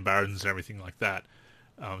Birmingham Barons and everything like that,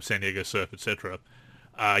 San Diego Surf, etc.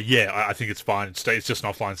 I think it's fine. It's just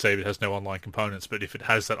an offline save. It has no online components, but if it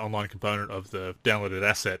has that online component of the downloaded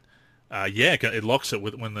asset, it locks it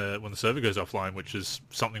when the server goes offline, which is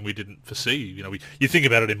something we didn't foresee. You think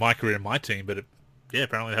about it in my career and my team, but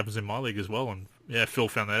apparently it happens in my league as well. And Phil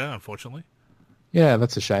found that out, unfortunately. Yeah,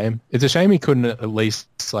 that's a shame. It's a shame he couldn't at least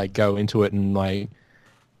go into it and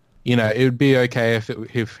it would be okay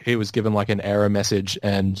if he was given an error message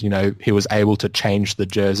and he was able to change the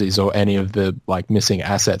jerseys or any of the missing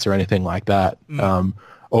assets or anything like that,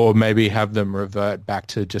 or maybe have them revert back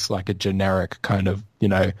to just a generic kind of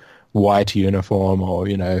white uniform or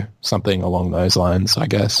something along those lines, I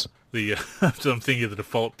guess. So I'm thinking of the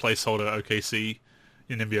default placeholder OKC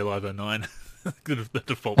in NBA Live 09, the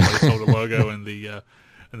default placeholder logo and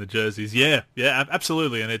the jerseys. Yeah,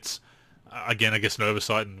 absolutely, and it's. Again, I guess an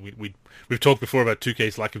oversight, and we've talked before about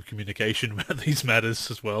 2K's lack of communication about these matters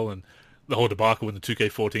as well, and the whole debacle when the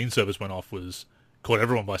 2K14 servers went off caught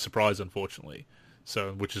everyone by surprise, unfortunately.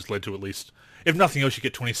 So, which has led to, at least, if nothing else, you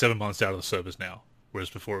get 27 months out of the servers now, whereas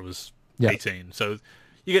before it was 18. So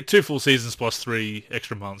you get 2 full seasons plus 3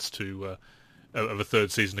 extra months of a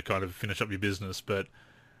third season to kind of finish up your business, but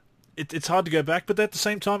it's hard to go back, but at the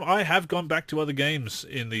same time, I have gone back to other games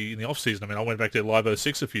in the off season. I mean, I went back to Live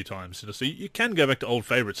 06 a few times, so you can go back to old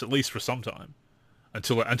favorites at least for some time,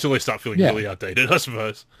 until they start feeling really outdated, I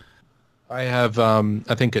suppose. I have,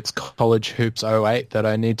 I think it's College Hoops 08 that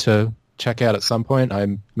I need to check out at some point.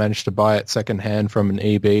 I managed to buy it secondhand from an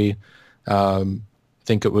EB. I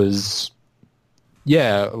think it was,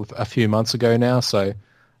 a few months ago now. So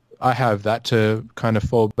I have that to kind of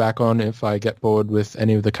fall back on if I get bored with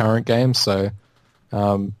any of the current games. So,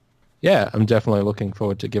 yeah, I'm definitely looking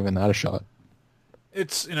forward to giving that a shot.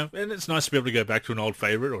 It's, and it's nice to be able to go back to an old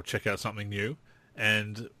favorite or check out something new.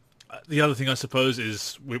 And the other thing, I suppose,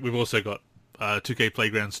 is we've also got 2K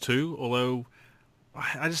Playgrounds 2, although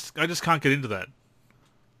I just can't get into that.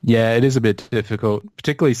 Yeah, it is a bit difficult,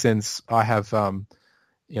 particularly since I have,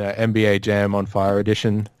 NBA Jam on Fire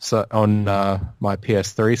Edition on my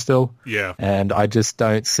PS3 still. Yeah. And I just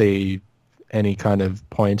don't see any kind of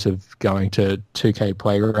point of going to 2K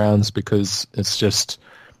Playgrounds because it's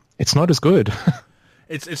not as good.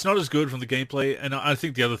 It's not as good from the gameplay, and I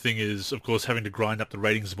think the other thing is, of course, having to grind up the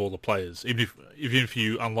ratings of all the players. Even if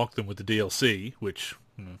you unlock them with the DLC, which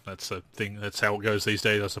that's a thing, that's how it goes these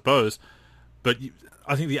days, I suppose. But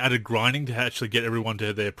I think the added grinding to actually get everyone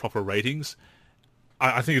to their proper ratings,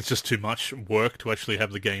 I think it's just too much work to actually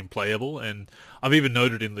have the game playable. And I've even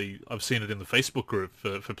noted I've seen it in the Facebook group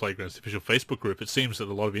for Playgrounds, the official Facebook group. It seems that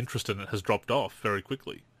a lot of interest in it has dropped off very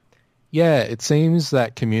quickly. Yeah, it seems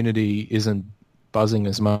that community isn't buzzing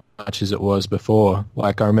as much as it was before.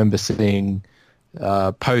 Like, I remember seeing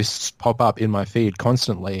posts pop up in my feed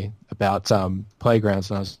constantly about Playgrounds,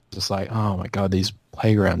 and I was just like, oh my god, these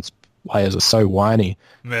Playgrounds players are so whiny.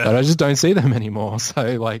 Yeah. But I just don't see them anymore.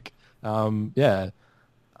 So, like, yeah,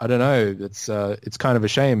 I don't know. It's kind of a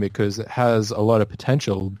shame because it has a lot of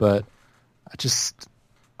potential, but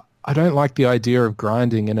I don't like the idea of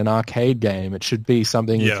grinding in an arcade game. It should be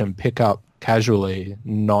something you can pick up casually,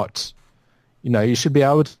 not... you should be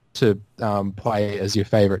able to play as your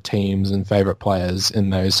favorite teams and favorite players in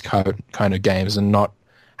those kind of games and not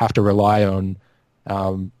have to rely on,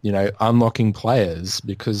 unlocking players,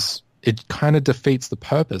 because it kind of defeats the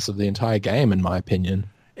purpose of the entire game, in my opinion.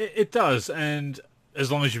 It does, and as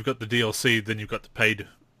long as you've got the DLC, then you've got the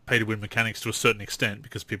pay-to-win mechanics to a certain extent,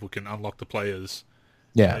 because people can unlock the players,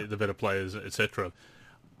 the better players, etc.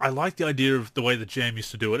 I like the idea of the way that Jam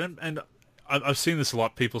used to do it, and I've seen this a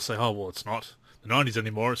lot. People say, oh, well, it's not the 90s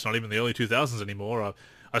anymore. It's not even the early 2000s anymore.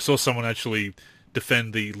 I saw someone actually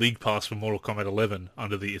defend the League Pass for Mortal Kombat 11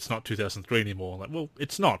 under the it's not 2003 anymore. Like, well,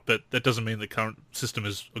 it's not, but that doesn't mean the current system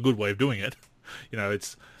is a good way of doing it.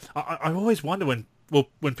 I always wonder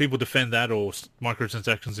when people defend that or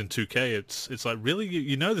microtransactions in 2K, it's like,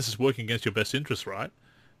 really? This is working against your best interest, right?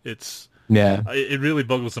 It really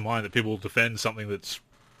boggles the mind that people defend something that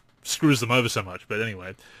screws them over so much. But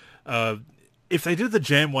anyway, if they did the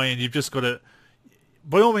Jam way, and you've just got to,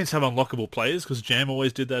 by all means, have unlockable players, because Jam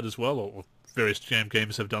always did that as well, or various Jam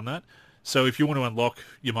games have done that. So if you want to unlock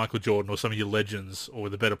your Michael Jordan or some of your legends or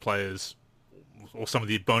the better players, or some of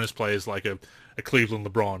the bonus players like a Cleveland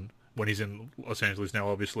LeBron when he's in Los Angeles now,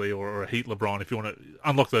 obviously, or a Heat LeBron, if you want to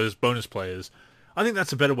unlock those bonus players, I think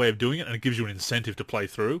that's a better way of doing it, and it gives you an incentive to play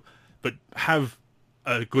through. But have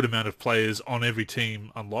a good amount of players on every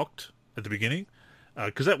team unlocked at the beginning,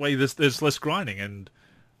 because that way there's less grinding, and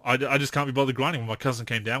I just can't be bothered grinding. When my cousin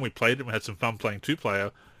came down, we played it, and we had some fun playing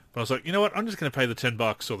 2-player, but I was like, you know what, I'm just going to pay the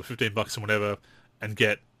 $10 or the $15 or whatever and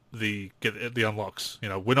get the unlocks.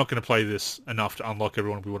 We're not going to play this enough to unlock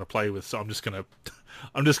everyone we want to play with, so I'm just going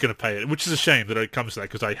to pay it, which is a shame that it comes to that,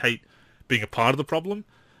 because I hate being a part of the problem,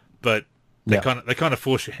 but they kind of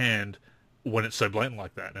force your hand when it's so blatant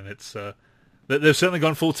like that, and it's they've certainly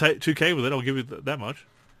gone full 2K with it. I'll give you that much.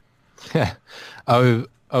 Yeah, I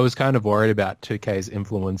was kind of worried about 2K's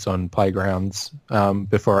influence on Playgrounds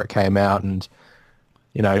before it came out, and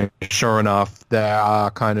sure enough, there are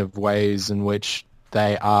kind of ways in which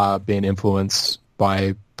they are being influenced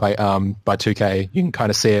by 2K. You can kind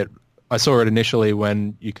of see it. I saw it initially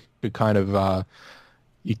when you could kind of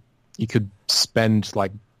you could spend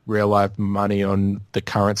like real life money on the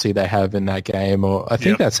currency they have in that game, or I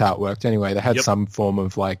think that's how it worked anyway. They had some form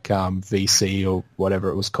of like VC or whatever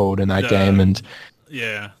it was called in that game, and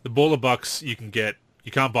the Baller Bucks you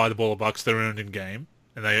can't buy the Baller Bucks, they're earned in game,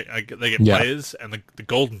 and they get players, and the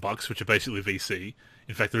Golden Bucks, which are basically VC.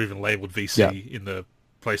 In fact, they're even labeled VC in the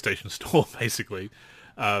PlayStation Store. Basically,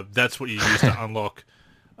 that's what you use to unlock.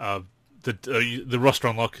 The roster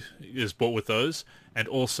unlock is bought with those, and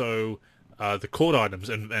also the court items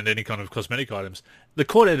and any kind of cosmetic items. The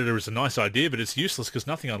court editor is a nice idea, but it's useless because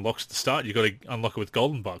nothing unlocks at the start. You've got to unlock it with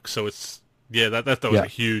Golden Bucks. So it's that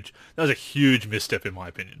was a huge misstep in my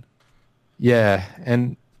opinion. Yeah,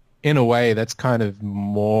 and in a way, that's kind of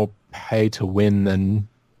more pay to win than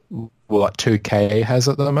what 2K has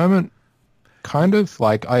at the moment. Kind of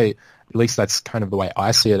like at least that's kind of the way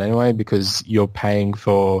I see it anyway, because you're paying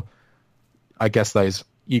for, I guess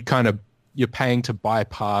you kind of you're paying to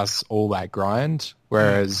bypass all that grind,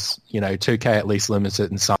 whereas 2K at least limits it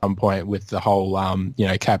in some point with the whole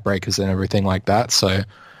cap breakers and everything like that. So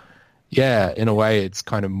yeah, in a way, it's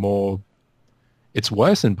kind of more. It's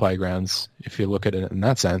worse in Playgrounds if you look at it in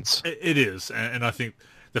that sense. It is, and I think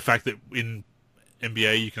the fact that in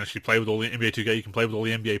NBA you can actually play with all the NBA 2K, you can play with all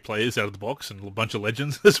the NBA players out of the box and a bunch of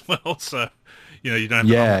legends as well. So you don't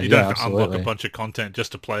have to unlock a bunch of content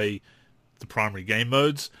just to play the primary game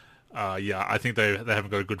modes. I think they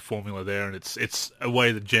haven't got a good formula there, and it's a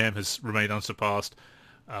way that Jam has remained unsurpassed.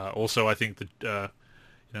 Also, I think that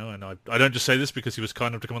and I don't just say this because he was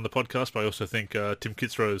kind enough to come on the podcast, but I also think Tim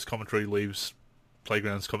Kitzrow's commentary leaves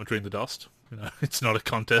Playground's commentary in the dust. It's not a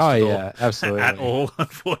contest absolutely. at all,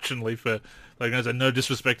 unfortunately, for Playgrounds. And no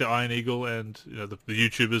disrespect to Iron Eagle and the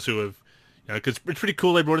YouTubers who have, because it's pretty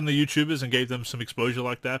cool they brought in the YouTubers and gave them some exposure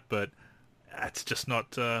like that, but it's just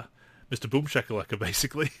not Mr. Boom Shakalaka,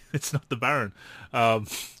 basically. It's not the Baron.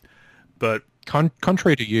 But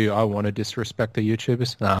contrary to you, I want to disrespect the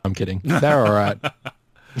YouTubers. No, I'm kidding. They're all right.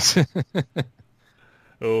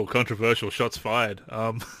 Oh, controversial shots fired.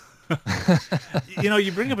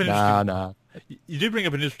 You bring up an You do bring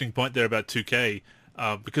up an interesting point there about 2K,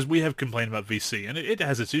 because we have complained about VC, and it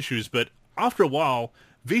has its issues, but after a while,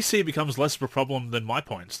 VC becomes less of a problem than My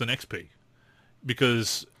Points, than XP,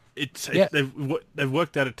 because they've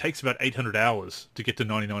worked out it takes about 800 hours to get to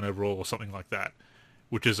 99 overall or something like that,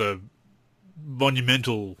 which is a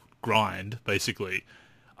monumental grind, basically.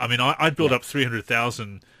 I mean, I built up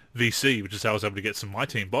 300,000 VC, which is how I was able to get some My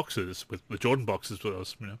Team boxes with the Jordan boxes. But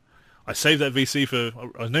I saved that VC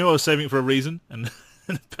I knew I was saving it for a reason, and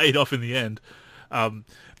it paid off in the end.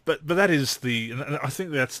 But that is and I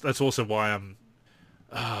think that's also why I'm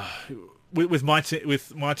with my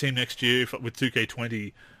team next year with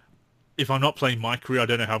 2K20. If I'm not playing My Career, I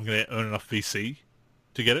don't know how I'm going to earn enough VC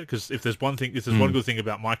to get it. Because if there's one good thing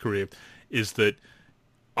about My Career, is that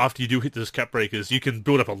after you do hit those cap breakers, you can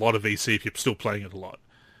build up a lot of VC if you're still playing it a lot,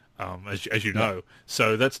 as you know.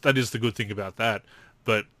 So that is the good thing about that.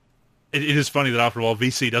 But it is funny that after a while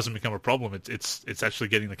VC doesn't become a problem. It's actually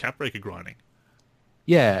getting the cap breaker grinding.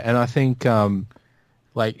 Yeah, and I think in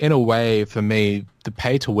a way for me, the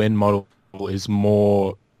pay to win model is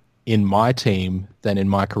more in My Team than in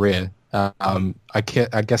My Career. I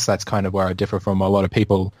guess that's kind of where I differ from a lot of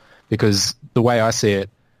people, because the way I see it,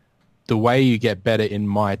 the way you get better in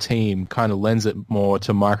My Team kind of lends it more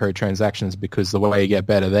to microtransactions, because the way you get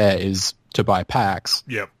better there is to buy packs.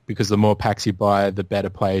 Yep. Because the more packs you buy, the better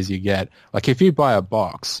players you get. Like if you buy a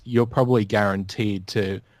box, you're probably guaranteed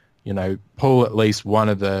to, pull at least one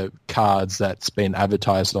of the cards that's been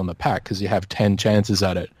advertised on the pack, because you have 10 chances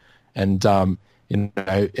at it. And,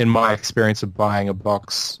 in my experience of buying a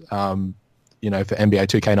box, for NBA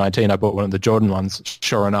 2K19, I bought one of the Jordan ones.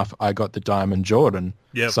 Sure enough, I got the Diamond Jordan.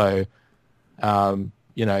 Yep. So,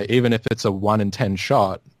 even if it's a 1 in 10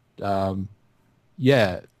 shot, so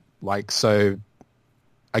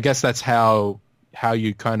I guess that's how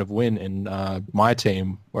you kind of win in My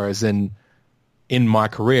Team, whereas in My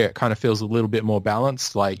Career, it kind of feels a little bit more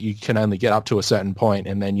balanced. Like you can only get up to a certain point,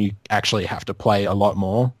 and then you actually have to play a lot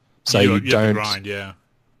more. So you don't grind, yeah.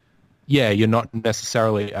 Yeah, you're not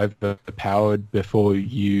necessarily overpowered before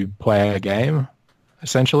you play a game,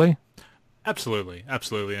 essentially. Absolutely.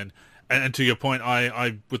 And to your point,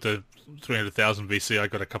 I with the 300,000 VC, I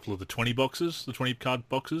got a couple of the 20 boxes, the 20 card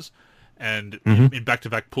boxes, and in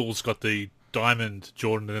back-to-back pulls got the Diamond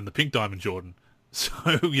Jordan and then the Pink Diamond Jordan. So,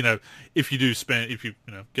 if you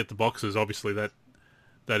get the boxes, obviously that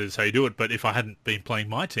is how you do it. But if I hadn't been playing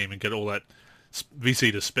My Team and get all that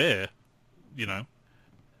VC to spare,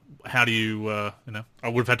 how do you, I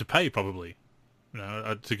would have had to pay probably,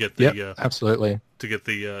 to get the, absolutely, to get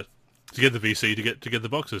the VC to get the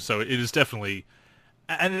boxes. So it is definitely,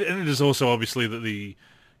 and it is also obviously the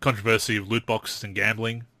controversy of loot boxes and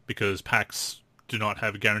gambling, because packs do not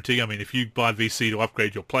have a guarantee. I mean, if you buy VC to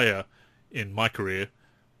upgrade your player in My Career,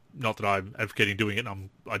 not that I'm advocating doing it,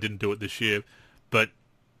 I didn't do it this year, but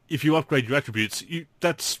if you upgrade your attributes,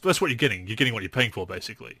 that's what you're getting. You're getting what you're paying for,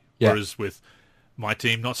 basically. Yeah. Whereas with My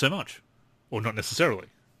Team, not so much, or not necessarily.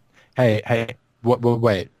 Hey,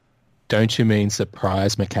 wait. Don't you mean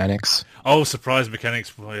surprise mechanics? Oh, surprise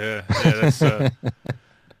mechanics. Well, yeah, that's...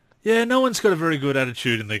 yeah, no one's got a very good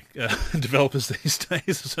attitude in the developers these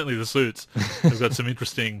days, certainly the suits. They've got some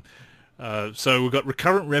interesting... so we've got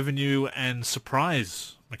recurrent revenue and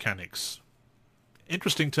surprise mechanics.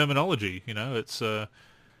 Interesting terminology, it's...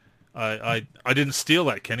 I didn't steal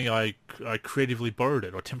that, Kenny. I creatively borrowed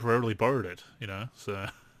it, or temporarily borrowed it, so...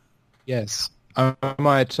 Yes. I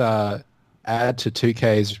might add to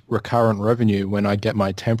 2K's recurrent revenue when I get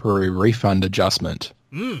my temporary refund adjustment.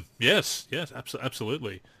 Yes,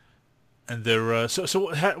 absolutely. And they're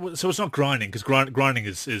so it's not grinding, because grinding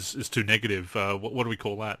is too negative. What do we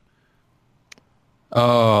call that?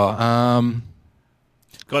 Oh,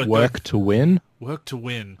 Work to win? Work to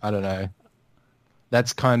win. I don't know.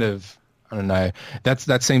 That's kind of, I don't know.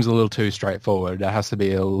 That seems a little too straightforward. That has to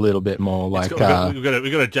be a little bit more like... we've got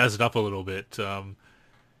to jazz it up a little bit.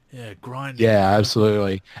 Grinding. Yeah,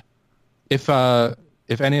 absolutely. If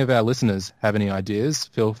any of our listeners have any ideas,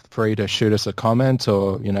 feel free to shoot us a comment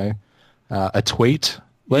or, a tweet.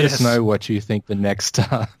 Let us know what you think the next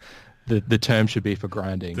the term should be for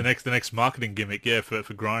grinding. The next marketing gimmick,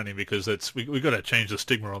 for grinding, because we've got to change the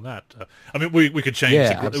stigma on that. We could change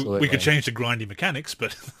we could change the grinding mechanics,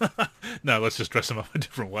 but no, let's just dress them up a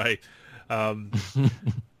different way.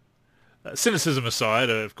 Cynicism aside,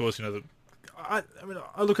 of course, I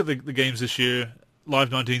look at the games this year. Live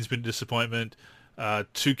 19's been a disappointment.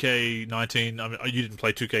 2K19, you didn't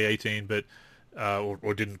play 2K18, but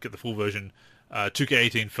or didn't get the full version.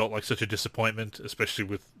 2K18 felt like such a disappointment, especially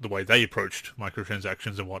with the way they approached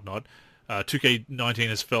microtransactions and whatnot. 2K19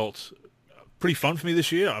 has felt pretty fun for me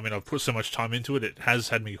this year. I've put so much time into it; it has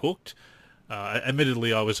had me hooked.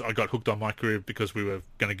 Admittedly, I got hooked on my career because we were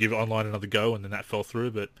going to give online another go, and then that fell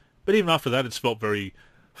through. But even after that, it's felt very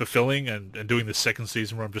fulfilling, and doing the second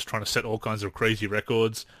season where I'm just trying to set all kinds of crazy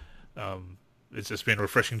records. It's just been a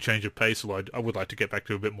refreshing change of pace. Although I would like to get back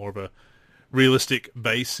to a bit more of a realistic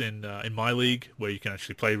base in my league, where you can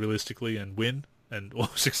actually play realistically and win or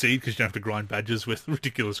succeed, because you don't have to grind badges with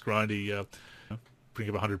ridiculous grindy, bring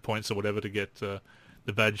up 100 points or whatever to get the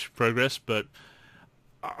badge progress. But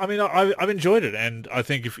I've enjoyed it, and I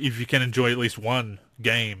think if you can enjoy at least one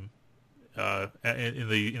game in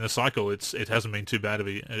the cycle, it hasn't been too bad of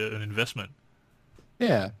an investment.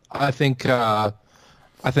 Yeah, I think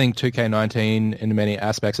 2K19 in many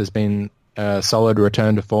aspects has been a solid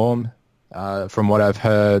return to form. From what I've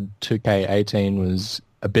heard, 2K18 was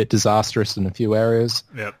a bit disastrous in a few areas.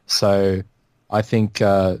 Yep. So I think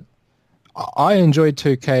I enjoyed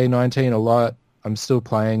 2K19 a lot. I'm still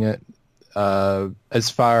playing it. As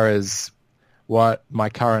far as what my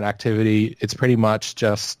current activity, it's pretty much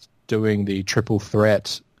just doing the triple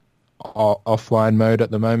threat offline mode at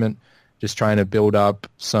the moment, just trying to build up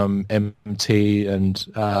some MT, and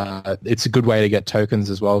it's a good way to get tokens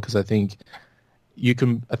as well, because I think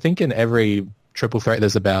in every triple threat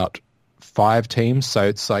there's about 5 teams, so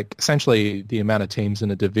it's like essentially the amount of teams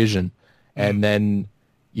in a division, and then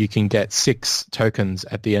you can get 6 tokens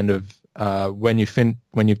at the end of when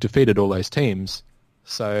you've defeated all those teams.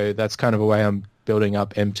 So that's kind of a way I'm building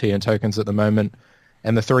up MT and tokens at the moment.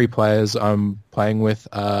 And the 3 players I'm playing with,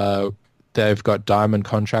 they've got diamond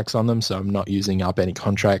contracts on them, so I'm not using up any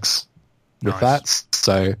contracts with that.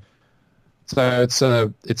 So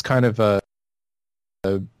it's kind of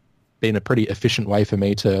been a pretty efficient way for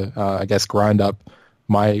me to, I guess, grind up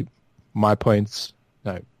my points,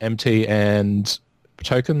 MT and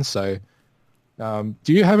tokens. So, do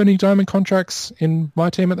you have any diamond contracts in my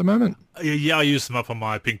team at the moment? Yeah, I use them up on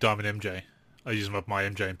my pink diamond MJ. I use them up my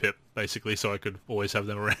MJ and Pip, basically, so I could always have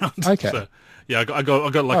them around. Okay. So, yeah, I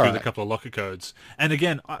got lucky with a couple of locker codes. And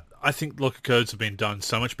again, I think locker codes have been done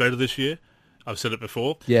so much better this year. I've said it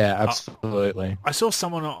before. Yeah, absolutely. I saw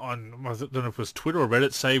someone on, I don't know if it was Twitter or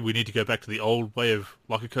Reddit, say we need to go back to the old way of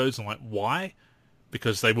locker codes. I'm like, why?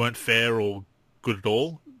 Because they weren't fair or good at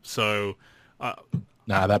all. So...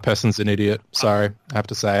 Nah, that person's an idiot. Sorry, I have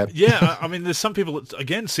to say it. Yeah, there's some people that,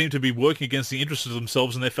 again, seem to be working against the interests of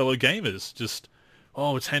themselves and their fellow gamers. Just,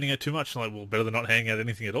 it's handing out too much. I'm like, well, better than not handing out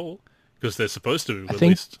anything at all, because they're supposed to, at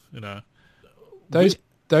least,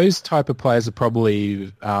 Those type of players are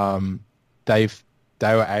probably, they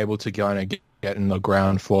were able to go and get in the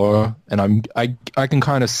ground floor, and I can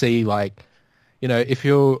kind of see, like, if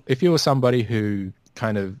you were somebody who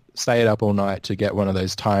kind of stayed up all night to get one of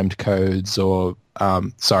those timed codes, or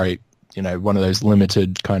one of those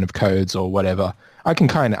limited kind of codes or whatever, I can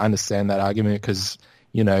kind of understand that argument, because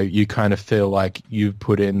you kind of feel like you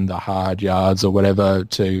put in the hard yards or whatever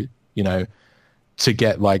to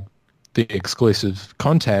get like the exclusive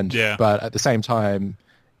content. Yeah. But at the same time,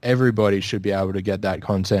 everybody should be able to get that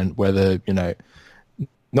content, whether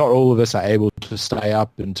not all of us are able to stay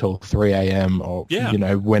up until 3 a.m. or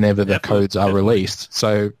whenever the codes are released.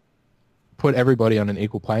 So put everybody on an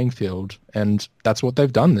equal playing field, and that's what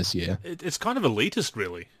they've done this year. It's kind of elitist,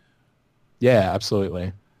 really. Yeah,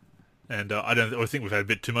 absolutely. And I think we've had a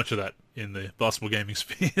bit too much of that in the basketball gaming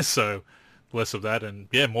sphere, so less of that. And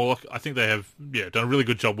more. I think they have done a really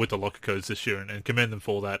good job with the locker codes this year, and commend them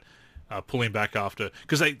for that. Pulling back after,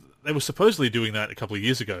 because they were supposedly doing that a couple of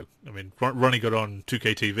years ago. I mean, Ronnie got on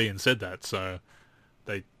 2K TV and said that, so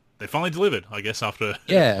they finally delivered, I guess, after...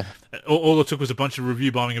 Yeah. All it took was a bunch of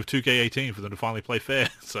review bombing of 2K18 for them to finally play fair.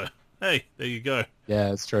 So, hey, there you go.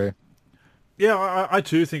 Yeah, it's true. Yeah, I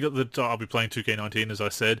too think that I'll be playing 2K19, as I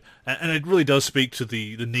said, and it really does speak to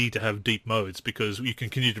the need to have deep modes, because you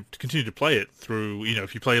can continue to play it through,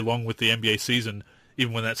 if you play along with the NBA season,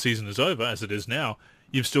 even when that season is over, as it is now,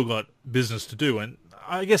 you've still got business to do. And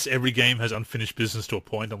I guess every game has unfinished business to a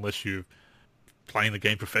point, unless you're playing the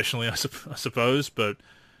game professionally, I suppose, but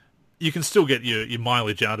you can still get your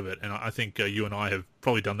mileage out of it, and I think you and I have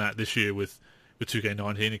probably done that this year with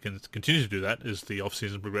 2K19, and can continue to do that as the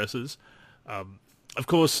off-season progresses. Of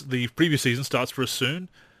course, the previous season starts for us soon.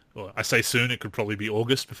 Well, I say soon, it could probably be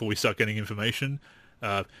August before we start getting information.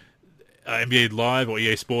 NBA Live or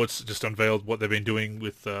EA Sports just unveiled what they've been doing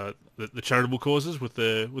with the charitable causes, with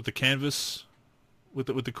the canvas, with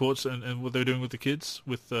the courts, and what they're doing with the kids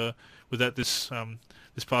with that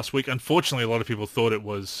this past week. Unfortunately, a lot of people thought it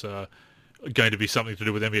was going to be something to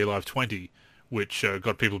do with NBA Live 20, which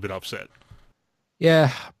got people a bit upset.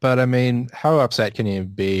 Yeah, but I mean, how upset can you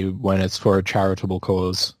be when it's for a charitable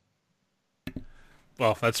cause?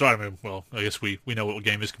 Well, that's right. I mean, I guess we know what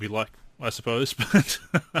gamers can be like, I suppose. But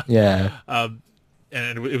yeah. And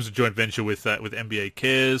it was a joint venture with NBA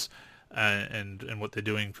Cares and what they're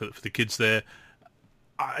doing for the kids there.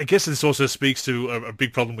 I guess this also speaks to a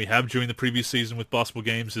big problem we have during the previous season with basketball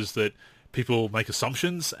games, is that people make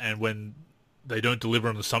assumptions, and when they don't deliver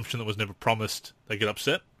an assumption that was never promised, they get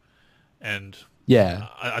upset. And yeah,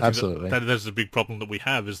 I think absolutely. That's a big problem that we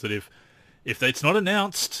have, is that if it's not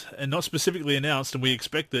announced and not specifically announced, and we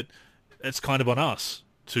expect it, it's kind of on us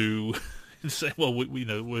to say, well,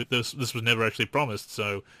 this was never actually promised,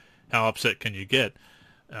 so how upset can you get?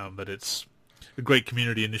 But it's a great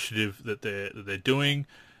community initiative that they're doing,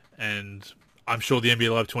 and I'm sure the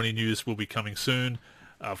NBA Live 20 news will be coming soon.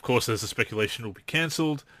 Of course, there's a speculation it will be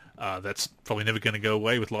cancelled. That's probably never going to go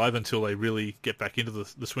away with Live until they really get back into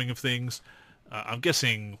the swing of things. I'm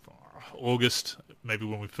guessing August, maybe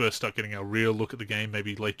when we first start getting our real look at the game,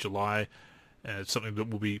 maybe late July. It's something that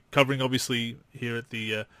we'll be covering, obviously, here at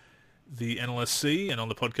the NLSC and on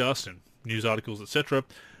the podcast and news articles, etc.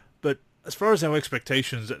 But as far as our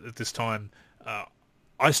expectations at this time,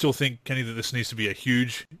 I still think, Kenny, that this needs to be a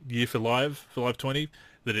huge year for Live 20,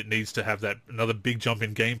 that it needs to have that another big jump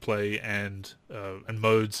in gameplay and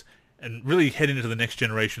modes, and really head into the next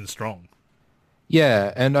generation strong.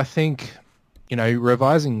 Yeah, and I think,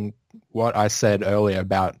 revising what I said earlier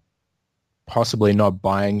about possibly not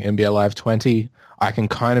buying NBA Live 20, I can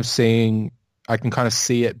kind of see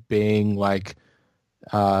it being like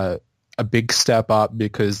a big step up,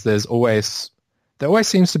 because there always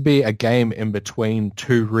seems to be a game in between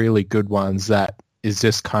two really good ones that is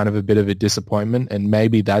just kind of a bit of a disappointment, and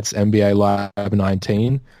maybe that's NBA Live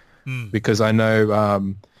 19, because I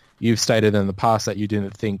know you've stated in the past that you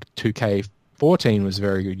didn't think 2K14 was a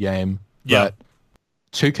very good game, but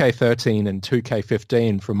 2K13 and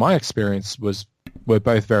 2K15, from my experience, were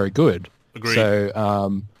both very good. Agreed.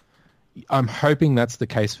 So I'm hoping that's the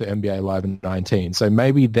case for NBA Live 19. So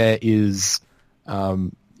maybe there is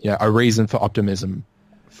a reason for optimism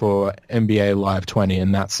for NBA Live 20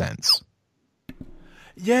 in that sense.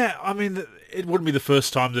 Yeah, I mean, it wouldn't be the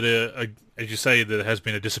first time that, as you say, that it has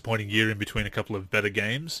been a disappointing year in between a couple of better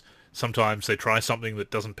games. Sometimes they try something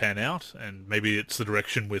that doesn't pan out, and maybe it's the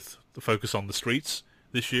direction with the focus on the streets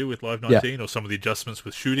this year with Live 19, or some of the adjustments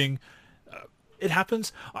with shooting. It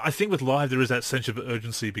happens. I think with Live there is that sense of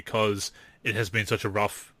urgency because it has been such a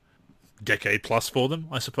rough decade plus for them,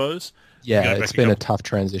 I suppose. Yeah, it's been a tough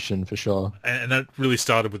transition for sure. And that really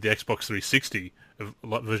started with the Xbox 360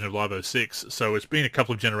 version of Live 06. So it's been a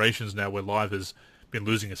couple of generations now where Live has been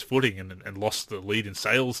losing its footing and lost the lead in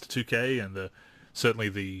sales to 2K, and certainly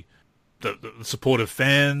the support of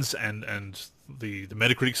fans and the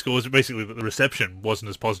Metacritic scores. Basically, the reception wasn't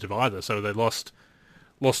as positive either. So they lost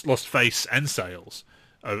face and sales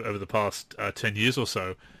over the past 10 years or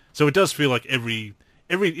so. So it does feel like every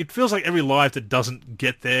Live that doesn't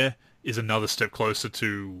get there is another step closer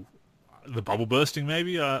to the bubble bursting.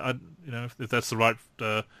 Maybe if that's the right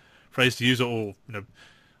phrase to use, or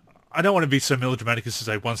I don't want to be so melodramatic as to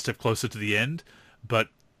say one step closer to the end, but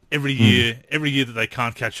every year that they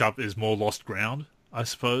can't catch up is more lost ground, I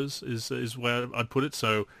suppose, is where I'd put it.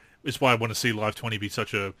 So it's why I want to see Live 20 be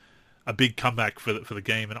such a big comeback for the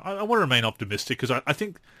game, and I want to remain optimistic because I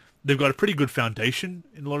think they've got a pretty good foundation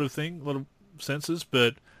in a lot of senses,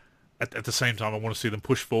 but at the same time I want to see them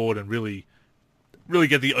push forward and really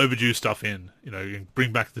get the overdue stuff in, and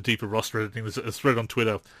bring back the deeper roster editing. There's a thread on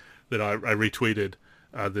Twitter that I retweeted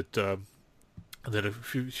that a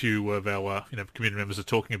few of our community members are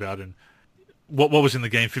talking about, and what was in the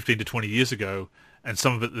game 15 to 20 years ago, and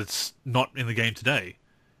some of it that's not in the game today.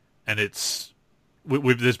 And there's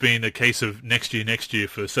been a case of next year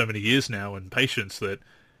for so many years now, and patience, that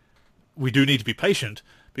we do need to be patient,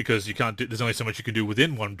 because there's only so much you can do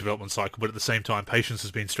within one development cycle, but at the same time patience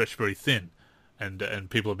has been stretched very thin, and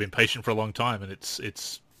people have been patient for a long time, and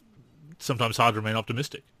it's sometimes hard to remain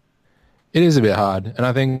optimistic. It is a bit hard, and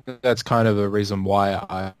I think that's kind of the reason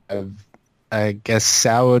why I've, I guess,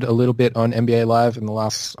 soured a little bit on NBA Live in the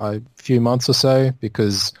last few months or so,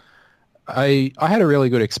 because I had a really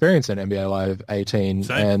good experience in NBA Live 18,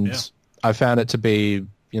 I found it to be,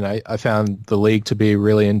 I found the league to be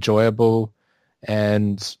really enjoyable,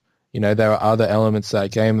 and there were other elements to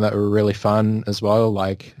that game that were really fun as well,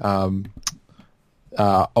 like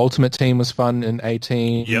Ultimate Team was fun in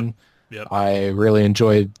 18. Yep. I really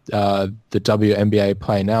enjoyed the WNBA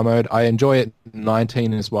Play Now mode. I enjoy it in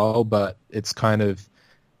 19 as well, but it's kind of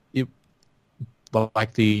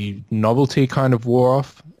like the novelty kind of wore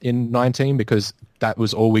off in 19, because that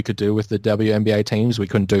was all we could do with the WNBA teams. We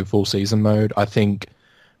couldn't do full season mode. I think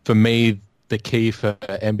for me, the key for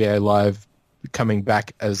NBA Live coming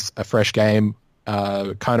back as a fresh game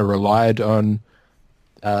kind of relied on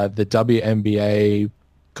the WNBA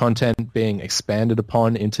content being expanded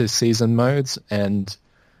upon into season modes, and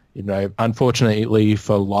unfortunately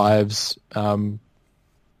for lives, 2K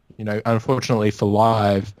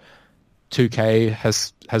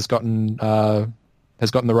has gotten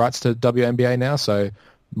the rights to WNBA now. So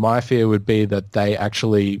my fear would be that they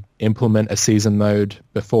actually implement a season mode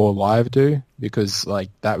before Live do, because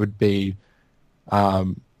that would be,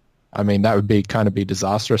 that would be kind of be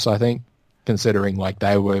disastrous, I think, considering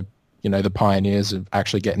they were the pioneers of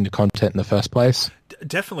actually getting the content in the first place.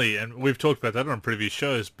 Definitely, and we've talked about that on previous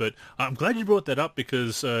shows, but I'm glad you brought that up,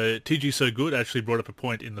 because TG So Good actually brought up a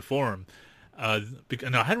point in the forum,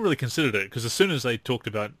 and I hadn't really considered it, because as soon as they talked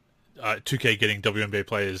about 2K getting WNBA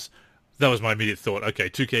players, that was my immediate thought. Okay,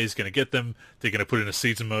 2K is going to get them, they're going to put in a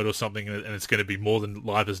season mode or something, and it's going to be more than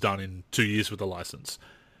Live has done in 2 years with the license.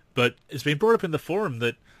 But it's been brought up in the forum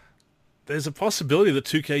that there's a possibility that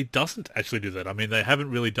 2K doesn't actually do that. I mean, they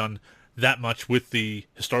haven't really done that much with the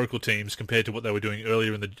historical teams compared to what they were doing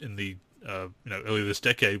earlier earlier this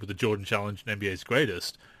decade with the Jordan Challenge and NBA's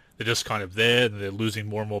Greatest. They're just kind of there, and they're losing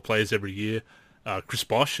more and more players every year. Chris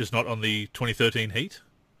Bosh is not on the 2013 Heat,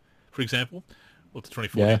 for example, or the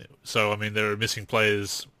 2014. Yeah. So I mean, there are missing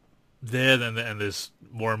players there, and there's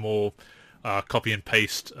more and more copy and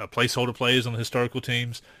paste placeholder players on the historical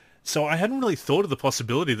teams. So I hadn't really thought of the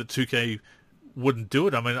possibility that 2K wouldn't do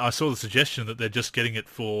it. I mean, I saw the suggestion that they're just getting it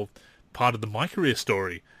for part of the My Career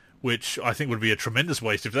story, which I think would be a tremendous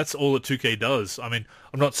waste if that's all that 2K does. I mean,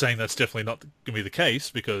 I'm not saying that's definitely not going to be the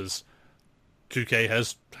case, because 2K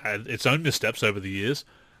has had its own missteps over the years,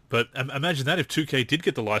 but imagine that if 2K did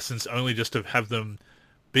get the license only just to have them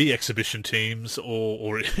be exhibition teams,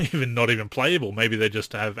 or even not even playable. Maybe they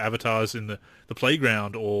just have avatars in the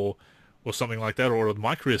playground or something like that, or the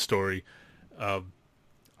My Career story. And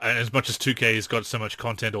as much as 2K has got so much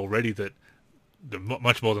content already that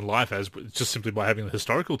much more than Live has, but just simply by having the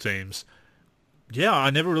historical teams, I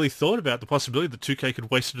never really thought about the possibility that 2K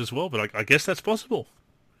could waste it as well, but I guess that's possible.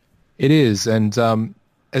 It is, and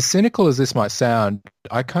as cynical as this might sound,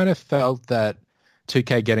 I kind of felt that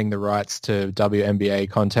 2K getting the rights to WNBA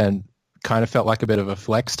content kind of felt like a bit of a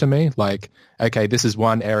flex to me. Like, okay, this is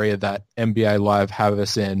one area that NBA Live have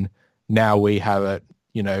us in. Now we have it,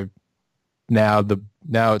 now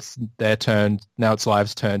it's their turn. Now it's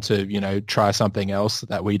Live's turn to, try something else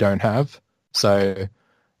that we don't have. So,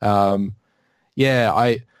 I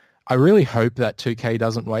really hope that 2K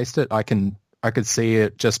doesn't waste it. I could see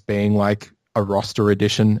it just being like a roster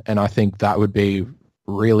addition, and I think that would be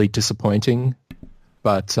really disappointing.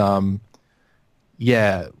 But,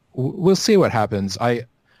 we'll see what happens. I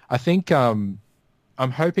think I'm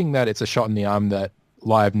hoping that it's a shot in the arm that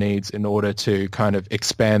Live needs in order to kind of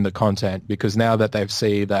expand the content, because now that they've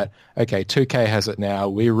seen that, okay, 2K has it now,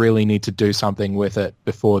 we really need to do something with it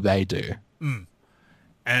before they do. Mm.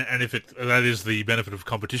 And if that is the benefit of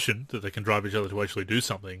competition, that they can drive each other to actually do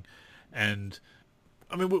something. And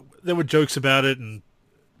I mean, there were jokes about it, and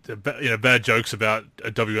bad jokes about a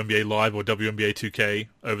WNBA Live or WNBA 2K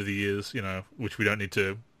over the years, which we don't need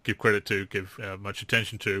to give credit to, give much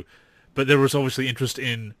attention to. But there was obviously interest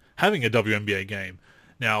in having a WNBA game.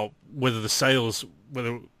 Now, whether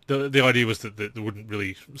the idea was that they wouldn't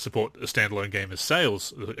really support a standalone game as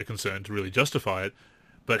sales are concerned to really justify it,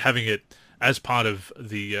 but having it as part of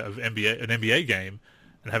the of an NBA game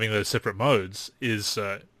and having those separate modes is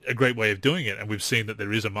a great way of doing it, and we've seen that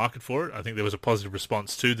there is a market for it. I think there was a positive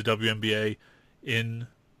response to the WNBA in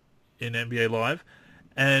NBA Live,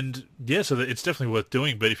 and yeah, so it's definitely worth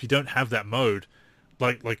doing. But if you don't have that mode,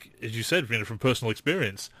 like as you said, from personal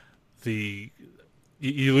experience, you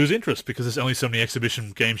lose interest because there's only so many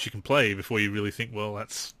exhibition games you can play before you really think, well,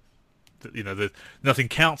 that's nothing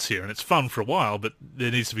counts here, and it's fun for a while, but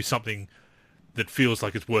there needs to be something that feels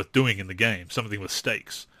like it's worth doing in the game, something with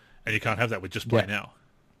stakes, and you can't have that with just play now.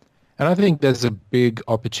 And I think there's a big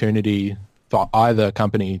opportunity for either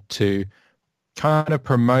company to kind of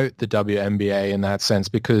promote the WNBA in that sense,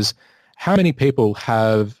 because how many people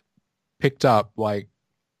have picked up,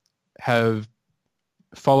 have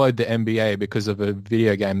followed the NBA because of a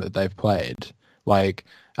video game that they've played?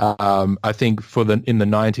 I think in the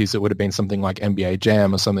 90s it would have been something like NBA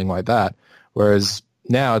Jam or something like that, whereas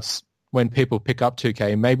now it's when people pick up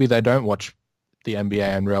 2K, maybe they don't watch the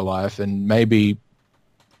NBA in real life, and maybe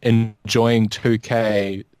enjoying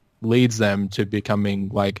 2K leads them to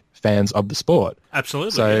becoming fans of the sport.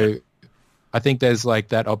 Absolutely. So yeah. I think there's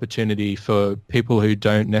that opportunity for people who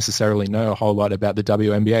don't necessarily know a whole lot about the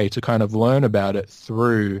WNBA to kind of learn about it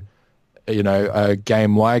through, a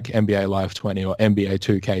game like NBA Live 20 or NBA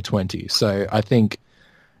 2K20. So I think,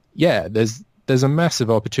 there's a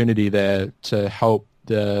massive opportunity there to help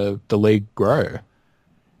the league grow.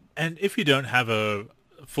 And if you don't have a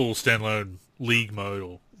full standalone league mode,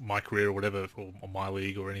 or My Career or whatever, or My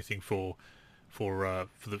League or anything for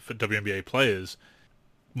WNBA players,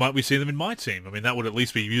 might we see them in My Team? I mean, that would at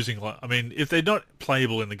least be using. If they're not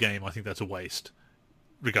playable in the game, I think that's a waste,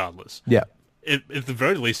 regardless. Yeah. At the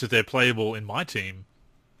very least, if they're playable in My Team,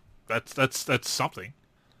 that's something.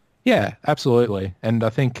 Yeah, absolutely. And I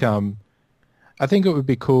think it would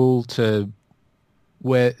be cool it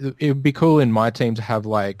would be cool in My Team to have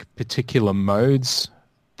particular modes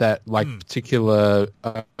that particular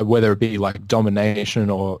whether it be domination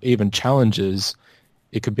or even challenges.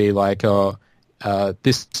 It could be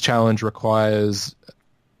this challenge requires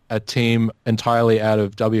a team entirely out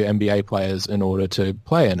of WNBA players in order to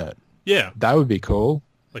play in it. Yeah, that would be cool.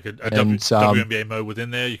 Like a WNBA mode within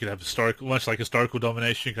there. You could have historical, much like historical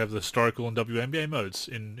domination. You could have the historical and WNBA modes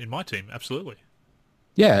in My Team. Absolutely.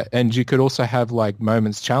 Yeah, and you could also have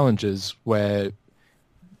moments challenges where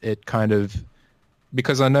it kind of,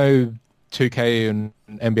 because I know 2K and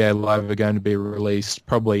NBA Live are going to be released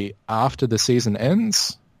probably after the season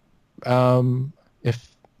ends,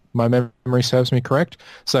 if my memory serves me correct.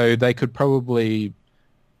 So they could probably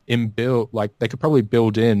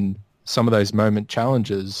build in some of those moment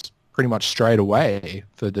challenges pretty much straight away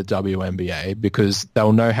for the WNBA, because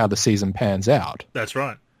they'll know how the season pans out. That's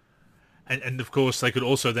right. And of course, they could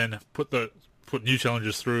also then put new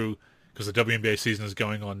challenges through, because the WNBA season is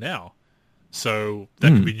going on now. So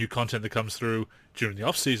that could be new content that comes through during the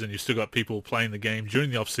off-season. You've still got people playing the game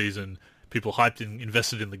during the off-season, people hyped and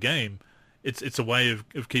invested in the game. It's a way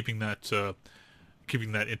of keeping that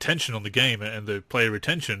attention on the game and the player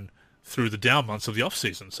retention through the down months of the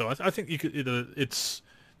off-season. So I think you could. There's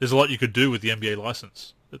a lot you could do with the NBA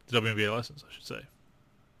license, the WNBA license, I should say.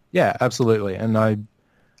 Yeah, absolutely. And I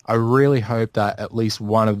really hope that at least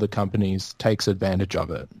one of the companies takes advantage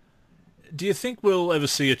of it. Do you think we'll ever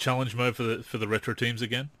see a challenge mode for the retro teams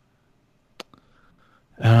again?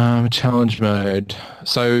 Challenge mode.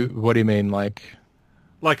 So what do you mean, like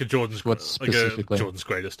a Jordan's? What specifically? Jordan's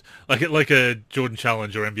greatest, like a Jordan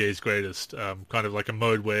Challenge or NBA's greatest, kind of like a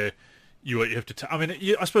mode where you have to.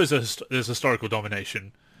 I suppose there's historical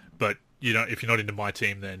domination, but if you're not into My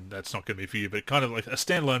Team, then that's not going to be for you. But kind of like a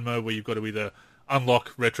standalone mode where you've got to either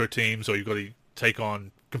unlock retro teams or you've got to take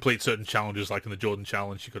on complete certain challenges, like in the Jordan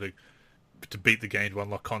Challenge, you've got to beat the game to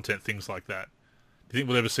unlock content, things like that. Do you think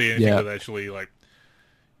we'll ever see anything that actually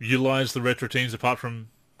utilize the retro teams apart from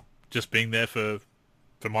just being there for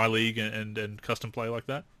My League and custom play like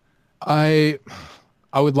that? I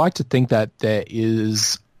would like to think that there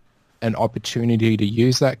is an opportunity to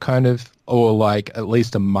use that kind of, or at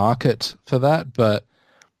least a market for that, but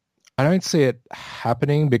I don't see it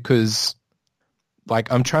happening because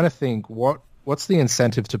I'm trying to think what's the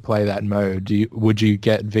incentive to play that mode? Would you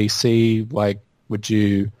get VC?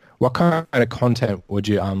 What kind of content would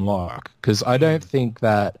you unlock? Because I don't think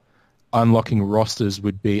that unlocking rosters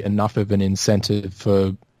would be enough of an incentive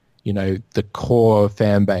for, the core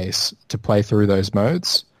fan base to play through those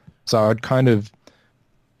modes. So I'd kind of,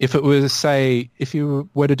 if you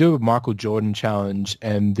were to do a Michael Jordan challenge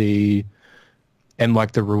and the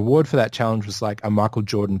reward for that challenge was like a Michael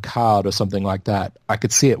Jordan card or something like that, I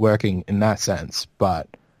could see it working in that sense. But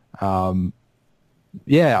I don't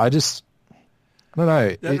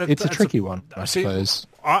know. It's a tricky one, I suppose.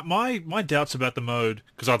 My doubts about the mode,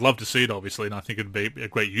 because I'd love to see it, obviously, and I think it'd be a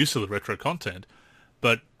great use of the retro content,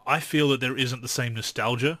 but I feel that there isn't the same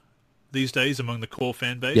nostalgia these days among the core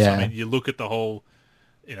fan base. Yeah. I mean, you look at the whole,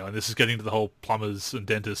 and this is getting to the whole plumbers and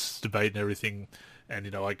dentists debate and everything,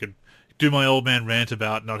 and, I could do my old man rant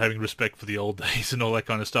about not having respect for the old days and all that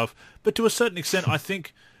kind of stuff, but to a certain extent, I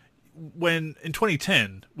think in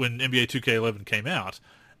 2010, when NBA 2K11 came out,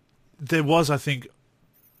 there was, I think,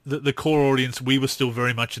 the core audience, we were still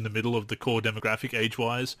very much in the middle of the core demographic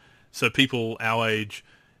age-wise. So people our age,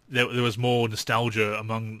 there was more nostalgia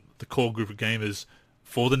among the core group of gamers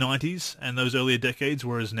for the 90s and those earlier decades,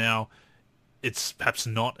 whereas now it's perhaps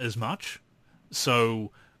not as much.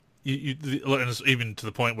 So even to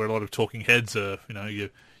the point where a lot of talking heads are, your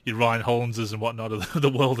Ryan Hollanses and whatnot of the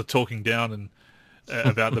world are talking down and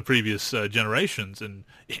about the previous generations, and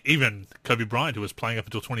even Kobe Bryant, who was playing up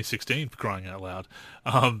until 2016, for crying out loud.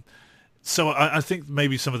 So I think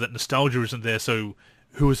maybe some of that nostalgia isn't there, so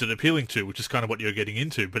who is it appealing to, which is kind of what you're getting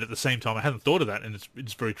into. But at the same time, I hadn't thought of that, and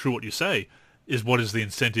it's very true what you say, is what is the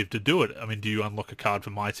incentive to do it? I mean, do you unlock a card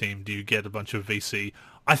for my team? Do you get a bunch of VC?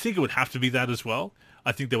 I think it would have to be that as well.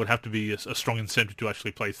 I think there would have to be a strong incentive to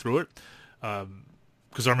actually play through it.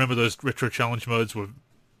 Because I remember those retro challenge modes were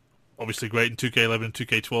obviously great in 2K11 and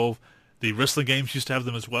 2K12. The wrestling games used to have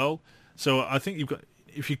them as well. So I think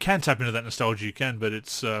if you can tap into that nostalgia, you can. But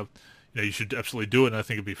it's you should absolutely do it, and I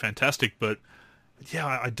think it'd be fantastic. But yeah,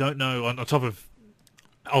 I don't know. On top of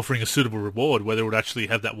offering a suitable reward, whether it would actually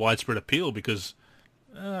have that widespread appeal, because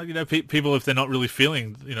people, if they're not really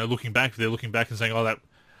feeling, looking back, they're looking back and saying, "Oh,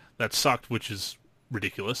 that sucked," which is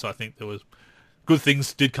ridiculous. I think there was. Good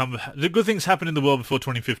things happened in the world before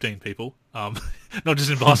 2015, people. Not just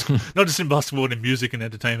in basketball, and in music and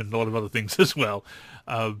entertainment, and a lot of other things as well.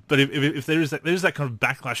 But if there is that kind of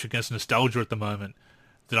backlash against nostalgia at the moment,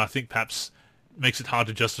 then I think perhaps makes it hard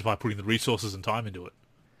to justify putting the resources and time into it.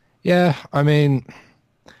 Yeah, I mean,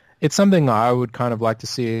 it's something I would kind of like to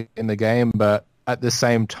see in the game, but at the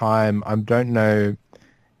same time, I don't know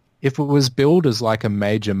if it was billed as like a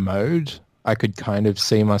major mode. I could kind of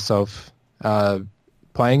see myself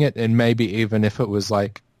playing it, and maybe even if it was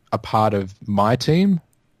like a part of my team.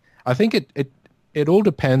 I think it all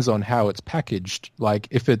depends on how it's packaged. Like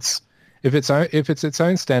if it's its own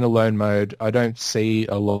standalone mode, I don't see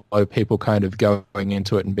a lot of people kind of going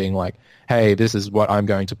into it and being like, hey, this is what I'm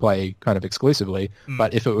going to play kind of exclusively.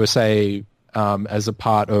 But if it were, say, as a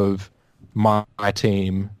part of my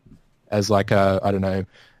team, as like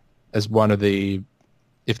as one of the,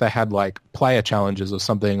 if they had like player challenges or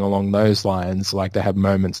something along those lines, like they have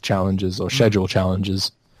moments challenges or schedule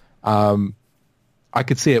challenges, I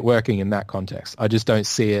could see it working in that context. I just don't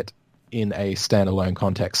see it in a standalone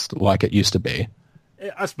context like it used to be.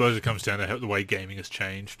 I suppose it comes down to the way gaming has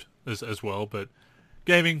changed as well, but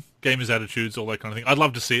gamers' attitudes, all that kind of thing. I'd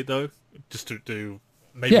love to see it though, just to do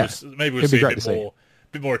maybe we'll see a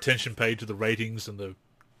bit more attention paid to the ratings and the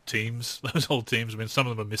teams, those old teams. I mean, some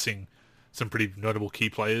of them are missing some pretty notable key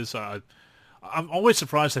players. I'm always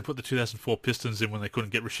surprised they put the 2004 Pistons in when they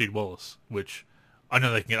couldn't get Rasheed Wallace, which I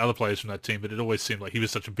know they can get other players from that team, but it always seemed like he was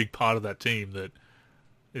such a big part of that team that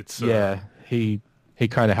it's... he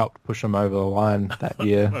kind of helped push them over the line that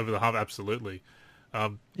year. Over the hump, absolutely.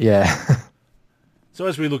 Yeah. So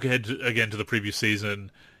as we look ahead again to the previous season,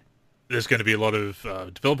 there's going to be a lot of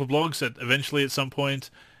developer blogs eventually at some point,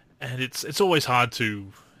 and it's always hard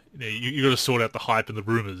to... You got to sort out the hype and the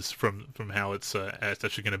rumors from how it's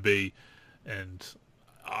actually going to be. And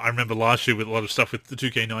I remember last year with a lot of stuff with the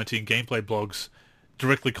 2K19 gameplay blogs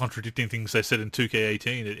directly contradicting things they said in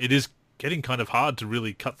 2K18. It is getting kind of hard to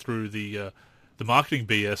really cut through the marketing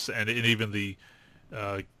BS and even the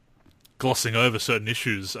glossing over certain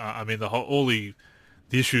issues. I mean, all the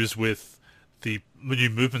issues with the new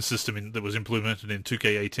movement system that was implemented in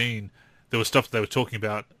 2K18. There was stuff they were talking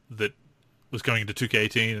about that was going into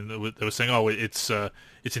 2K18, and they were saying, "Oh, it's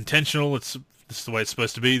intentional. This is the way it's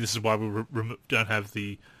supposed to be. This is why we don't have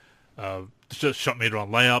the shot meter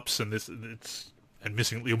on layups, and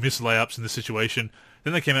you'll miss layups in this situation."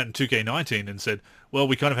 Then they came out in 2K19 and said, "Well,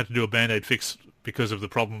 we kind of had to do a band-aid fix because of the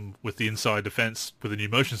problem with the inside defense with the new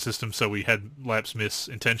motion system, so we had layups miss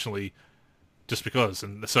intentionally just because."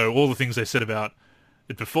 And so all the things they said about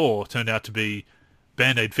it before turned out to be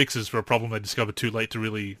band-aid fixes for a problem they discovered too late to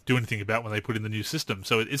really do anything about when they put in the new system.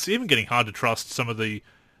 So it's even getting hard to trust some of the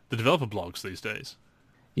developer blogs these days.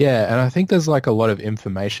 Yeah, and I think there's like a lot of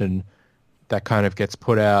information that kind of gets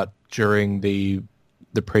put out during the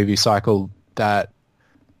preview cycle that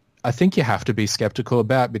I think you have to be skeptical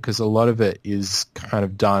about, because a lot of it is kind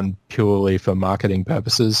of done purely for marketing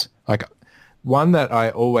purposes. Like one that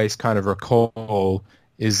I always kind of recall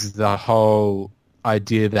is the whole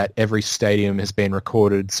idea that every stadium has been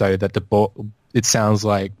recorded so that the ball, it sounds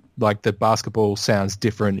like the basketball sounds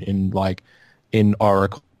different in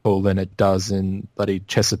Oracle than it does in bloody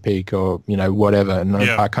Chesapeake or, whatever. And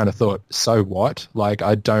I kind of thought, so what? Like,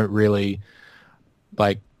 I don't really,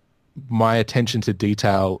 my attention to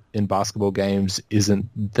detail in basketball games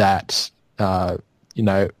isn't that, I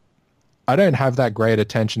don't have that great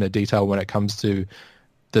attention to detail when it comes to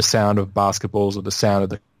the sound of basketballs or the sound of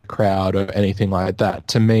the crowd or anything like that.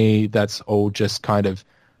 To me, that's all just kind of,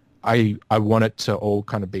 I want it to all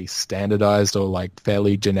kind of be standardized or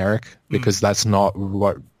fairly generic, because that's not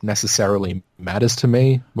what necessarily matters to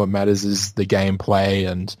me. What matters is the gameplay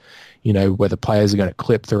and, whether players are going to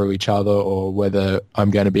clip through each other or whether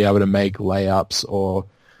I'm going to be able to make layups or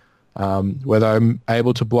whether I'm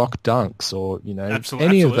able to block dunks or,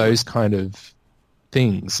 any of those kind of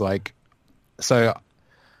things. So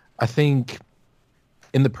I think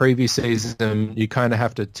in the previous season, you kind of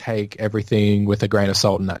have to take everything with a grain of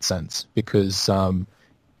salt in that sense, because, all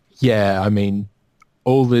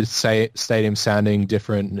the stadium sounding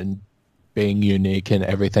different and being unique and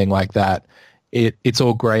everything like that, it's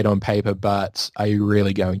all great on paper, but are you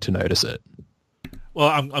really going to notice it? Well,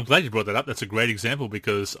 I'm glad you brought that up. That's a great example,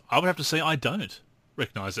 because I would have to say I don't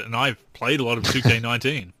recognize it. And I've played a lot of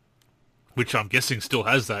 2K19, which I'm guessing still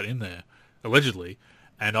has that in there, allegedly.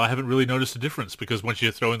 And I haven't really noticed a difference, because once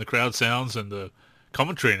you throw in the crowd sounds and the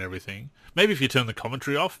commentary and everything, maybe if you turn the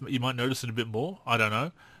commentary off, you might notice it a bit more. I don't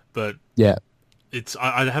know. But yeah,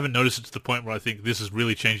 I haven't noticed it to the point where I think this is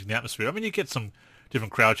really changing the atmosphere. I mean, you get some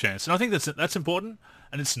different crowd chants, and I think that's important,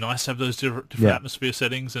 and it's nice to have those different atmosphere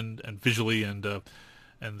settings and visually and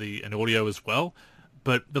audio as well.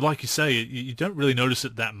 But like you say, you don't really notice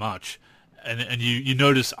it that much, and you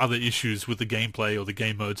notice other issues with the gameplay or the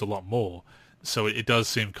game modes a lot more. So it does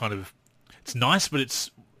seem kind of, it's nice, but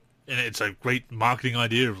it's a great marketing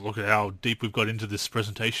idea of look at how deep we've got into this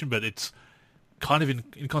presentation, but it's kind of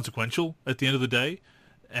inconsequential at the end of the day.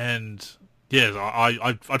 And yeah,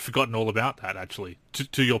 I'd forgotten all about that, actually.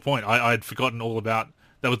 To your point, I'd forgotten all about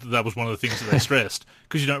that was one of the things that they stressed,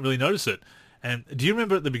 because you don't really notice it. And do you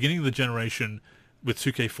remember at the beginning of the generation with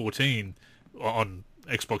 2K14 on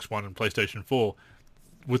Xbox One and PlayStation 4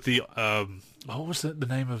 with the what was the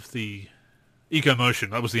name of the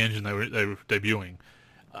EcoMotion? That was the engine they were debuting,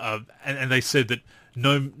 and they said that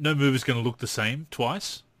no move is going to look the same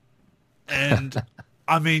twice. And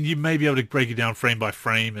I mean, you may be able to break it down frame by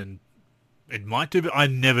frame, and it might do, but I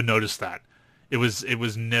never noticed that. It was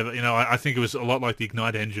never, I think it was a lot like the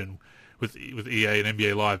Ignite engine with EA and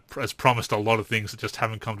NBA Live has promised a lot of things that just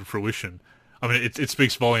haven't come to fruition. I mean, it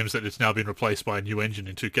speaks volumes that it's now been replaced by a new engine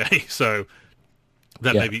in 2K. So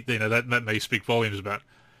that may be, that may speak volumes about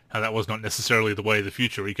how that was not necessarily the way of the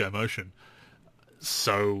future, EcoMotion.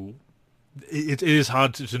 So it is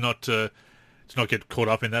hard to not get caught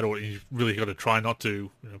up in that, or you really got to try not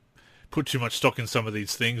to put too much stock in some of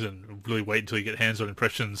these things and really wait until you get hands-on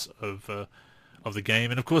impressions of the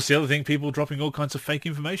game. And of course, the other thing, people dropping all kinds of fake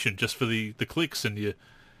information just for the clicks, and you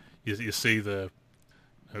see the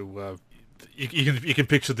you can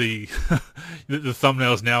picture the the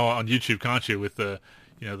thumbnails now on YouTube, can't you, with the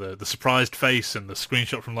the surprised face and the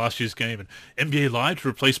screenshot from last year's game, and NBA Live to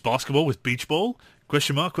replace basketball with beach ball?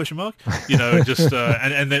 Question mark? Just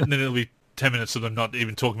and then it'll be 10 minutes of them not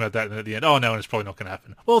even talking about that, and at the end, oh no, and it's probably not going to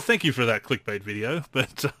happen. Well, thank you for that clickbait video,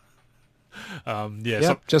 but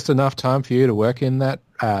just enough time for you to work in that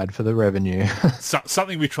ad for the revenue.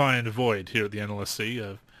 Something we try and avoid here at the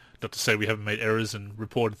NLSC. Not to say we haven't made errors and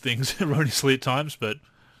reported things erroneously at times, but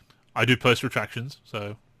I do post retractions,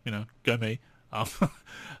 so go me.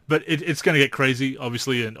 But it's going to get crazy,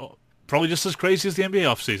 obviously, and probably just as crazy as the NBA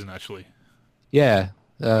offseason, actually. Yeah.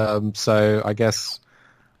 So I guess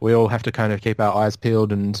we all have to kind of keep our eyes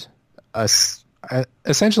peeled and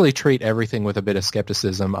essentially treat everything with a bit of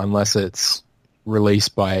skepticism, unless it's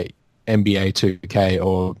released by NBA 2K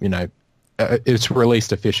or it's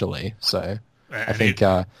released officially. So I think,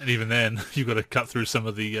 and even then, you've got to cut through some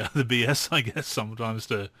of the BS, I guess, sometimes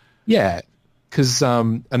to. Yeah, because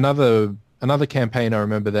another campaign I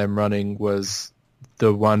remember them running was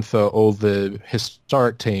the one for all the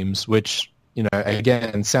historic teams, which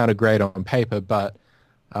again sounded great on paper, but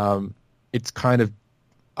it's kind of,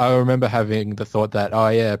 I remember having the thought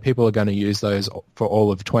that, people are going to use those for all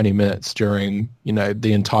of 20 minutes during,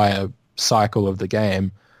 the entire cycle of the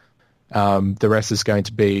game. The rest is going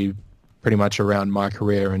to be pretty much around my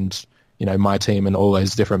career and, my team and all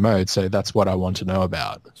those different modes. So that's what I want to know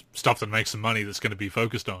about. Stuff that makes some money that's going to be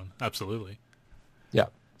focused on. Absolutely. Yeah.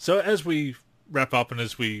 So as we wrap up and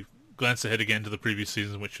as we glance ahead again to the previous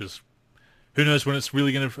season, which was Who knows when it's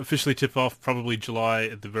really going to officially tip off? Probably July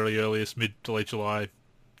at the very earliest, mid to late July.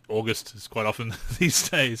 August is quite often these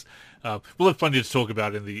days. We'll have plenty to talk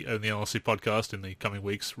about in the NLC podcast in the coming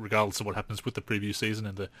weeks, regardless of what happens with the preview season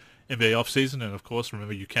and the NBA off season. And of course,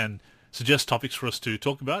 remember you can suggest topics for us to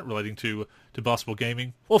talk about relating to basketball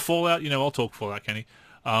gaming or Fallout. I'll talk Fallout, Kenny.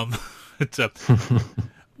 What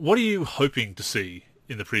are you hoping to see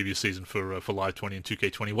in the preview season for Live 20 and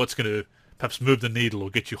 2K20? What's going to perhaps move the needle or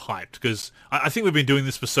get you hyped? Because I think we've been doing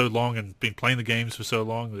this for so long and been playing the games for so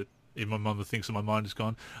long that even my mother thinks that my mind is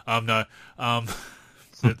gone.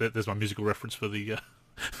 There's my musical reference for the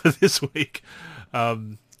for this week.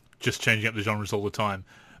 Just changing up the genres all the time.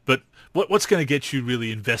 But what's going to get you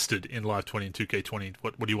really invested in Live 20 and 2K20?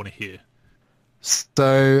 What do you want to hear?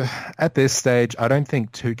 So at this stage, I don't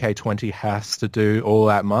think 2K20 has to do all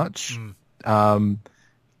that much. The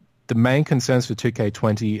main concerns for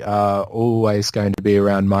 2K20 are always going to be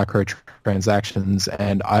around microtransactions,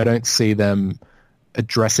 and I don't see them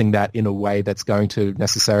addressing that in a way that's going to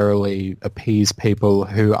necessarily appease people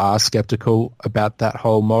who are skeptical about that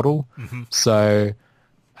whole model. Mm-hmm. So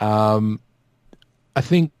I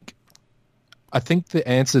think the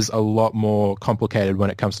answer's a lot more complicated when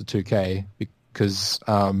it comes to 2K because,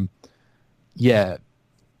 I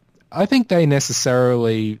think they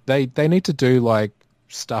necessarily they need to do like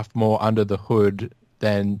stuff more under the hood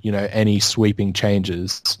than any sweeping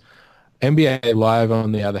changes. NBA Live,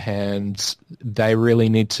 on the other hand, they really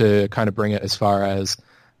need to kind of bring it as far as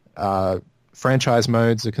franchise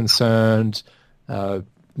modes are concerned,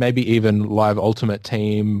 maybe even Live Ultimate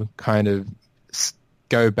Team kind of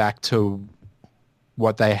go back to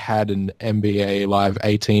what they had in NBA Live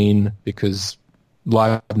 18 because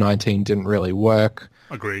Live 19 didn't really work.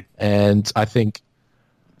 Agreed. And I think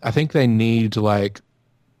they need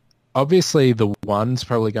obviously the one's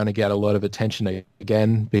probably going to get a lot of attention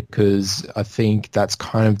again because I think that's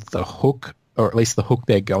kind of the hook, or at least the hook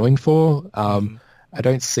they're going for. I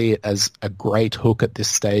don't see it as a great hook at this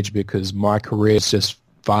stage because my career is just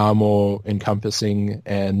far more encompassing,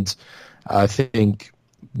 and I think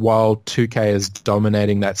while 2K is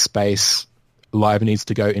dominating that space, Live needs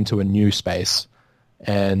to go into a new space,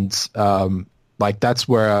 and that's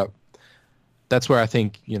where I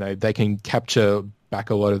think they can capture back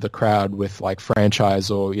a lot of the crowd with like franchise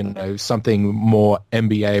or something more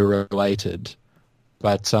NBA related.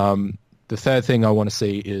 But the third thing I want to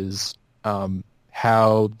see is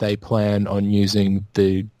how they plan on using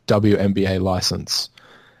the WNBA license.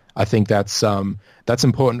 I think that's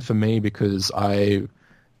important for me because the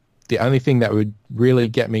only thing that would really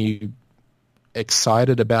get me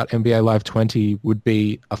excited about NBA Live 20 would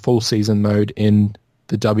be a full season mode in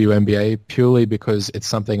the WNBA, purely because it's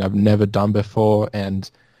something I've never done before,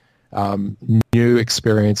 and new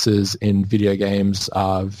experiences in video games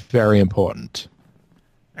are very important.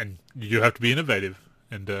 And you have to be innovative,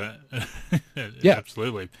 and yeah,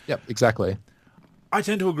 absolutely. Yep, exactly. I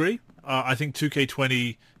tend to agree. I think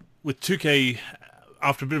 2K20, with 2K,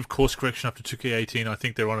 after a bit of course correction after 2K18, I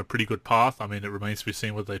think they're on a pretty good path. I mean, it remains to be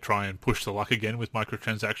seen whether they try and push the luck again with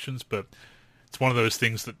microtransactions, but it's one of those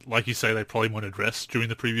things that, like you say, they probably won't address during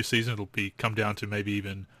the previous season. It'll come down to maybe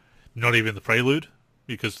even not even the prelude,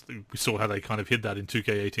 because we saw how they kind of hid that in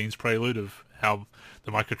 2K18's prelude of how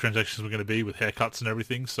the microtransactions were going to be with haircuts and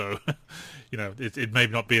everything. So, it may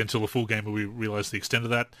not be until the full game where we realize the extent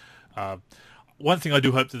of that. One thing I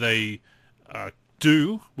do hope that they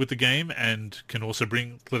do with the game, and can also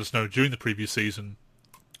let us know during the preview season,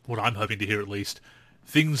 what I'm hoping to hear at least,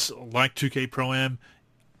 things like 2K Pro-Am,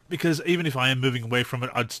 because even if I am moving away from it,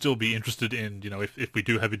 I'd still be interested in, if we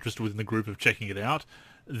do have interest within the group of checking it out,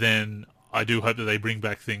 then I do hope that they bring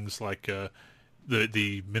back things like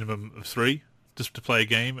the minimum of 3 just to play a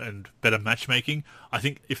game and better matchmaking. I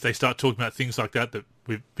think if they start talking about things like that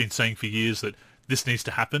we've been saying for years that this needs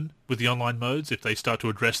to happen with the online modes, if they start to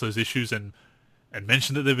address those issues and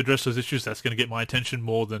mention that they've addressed those issues, that's going to get my attention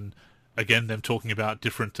more than, again, them talking about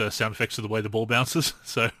different sound effects of the way the ball bounces.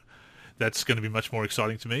 So that's going to be much more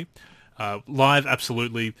exciting to me. Live,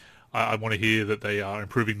 absolutely. I want to hear that they are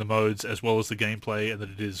improving the modes as well as the gameplay, and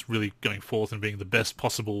that it is really going forth and being the best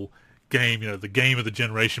possible game, the game of the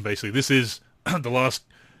generation, basically. This is the last...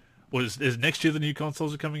 Is next year the new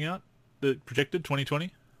consoles are coming out? The projected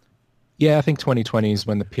 2020? Yeah, I think 2020 is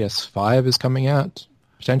when the PS5 is coming out,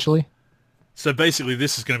 potentially. So basically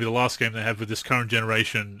this is going to be the last game they have with this current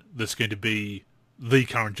generation that's going to be the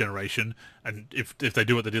current generation, and if they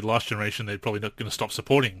do what they did last generation, they're probably not going to stop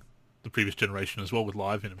supporting the previous generation as well with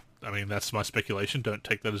Live. I mean, that's my speculation. Don't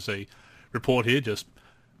take that as a report here, just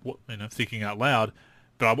thinking out loud.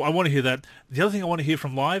 But I want to hear that. The other thing I want to hear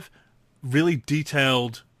from Live, really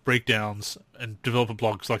detailed breakdowns and developer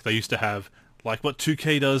blogs like they used to have, like what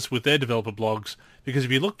 2K does with their developer blogs. Because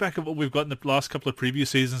if you look back at what we've got in the last couple of previous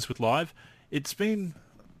seasons with Live, it's been...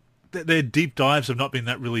 their deep dives have not been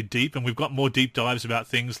that really deep, and we've got more deep dives about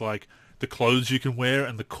things like the clothes you can wear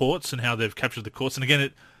and the courts and how they've captured the courts. And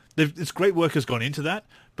again, it's great work has gone into that,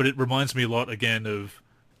 but it reminds me a lot, again, of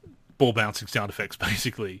ball bouncing sound effects,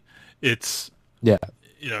 basically. It's... Yeah.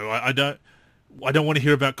 You know, I don't want to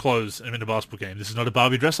hear about clothes in a basketball game. This is not a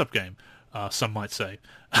Barbie dress-up game, some might say.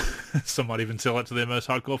 Some might even tell that to their most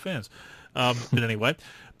hardcore fans. But anyway,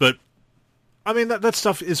 I mean, that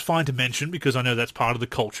stuff is fine to mention because I know that's part of the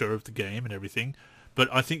culture of the game and everything. But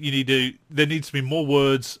I think there needs to be more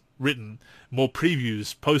words written, more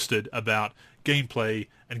previews posted about gameplay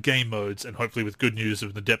and game modes, and hopefully with good news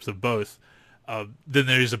of the depth of both, than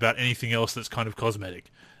there is about anything else that's kind of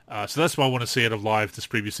cosmetic. So that's why I want to see out of Live this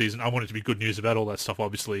previous season. I want it to be good news about all that stuff,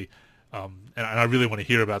 obviously, and I really want to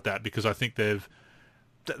hear about that because I think I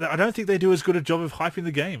don't think they do as good a job of hyping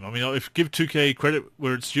the game. I mean, give 2K credit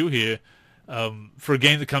where it's due here. For a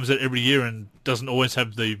game that comes out every year and doesn't always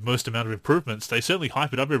have the most amount of improvements, they certainly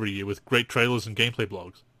hype it up every year with great trailers and gameplay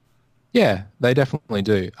blogs. Yeah, they definitely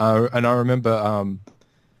do. And I remember,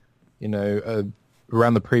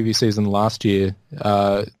 around the previous season last year,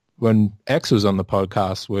 when X was on the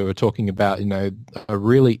podcast, we were talking about, a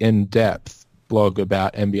really in-depth blog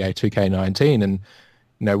about NBA 2K19, and,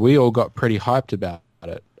 we all got pretty hyped about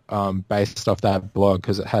it based off that blog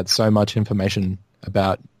because it had so much information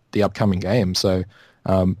about the upcoming game. So,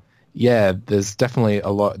 there's definitely a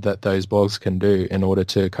lot that those blogs can do in order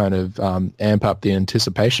to kind of amp up the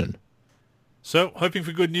anticipation. So, hoping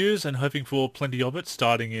for good news and hoping for plenty of it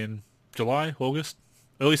starting in July, August,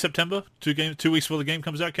 early September, 2 weeks before the game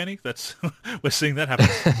comes out, Kenny. We're seeing that happen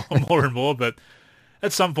more and more, but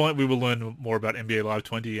at some point we will learn more about NBA Live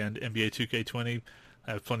 20 and NBA 2K20.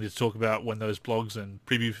 I have plenty to talk about when those blogs and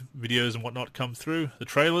preview videos and whatnot come through. The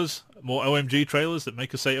trailers, more OMG trailers that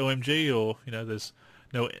make us say OMG, or, there's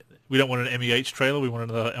no... We don't want an MEH trailer, we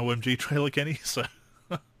want another OMG trailer, Kenny, so...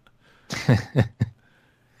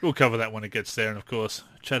 We'll cover that when it gets there, and of course,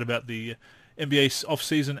 chat about the NBA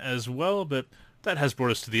off-season as well, but that has brought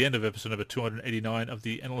us to the end of episode number 289 of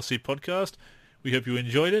the NLSC podcast. We hope you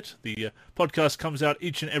enjoyed it. The podcast comes out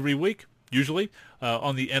each and every week, usually,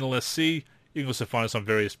 on the NLSC. You can also find us on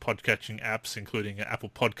various podcatching apps, including Apple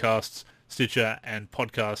Podcasts, Stitcher, and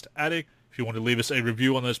Podcast Addict. If you want to leave us a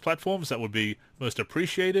review on those platforms, that would be most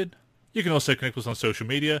appreciated. You can also connect with us on social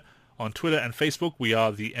media. On Twitter and Facebook, we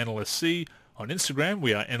are the NLSC. On Instagram,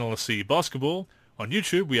 we are NLSC Basketball. On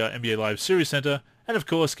YouTube, we are NBA Live Series Center. And of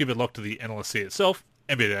course, give it a look to the NLSC itself,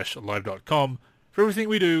 NBA-Live.com, for everything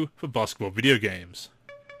we do for basketball video games.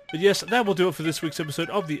 But yes, that will do it for this week's episode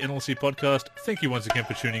of the NLSC podcast. Thank you once again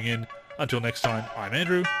for tuning in. Until next time, I'm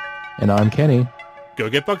Andrew. And I'm Kenny. Go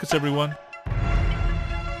get buckets, everyone.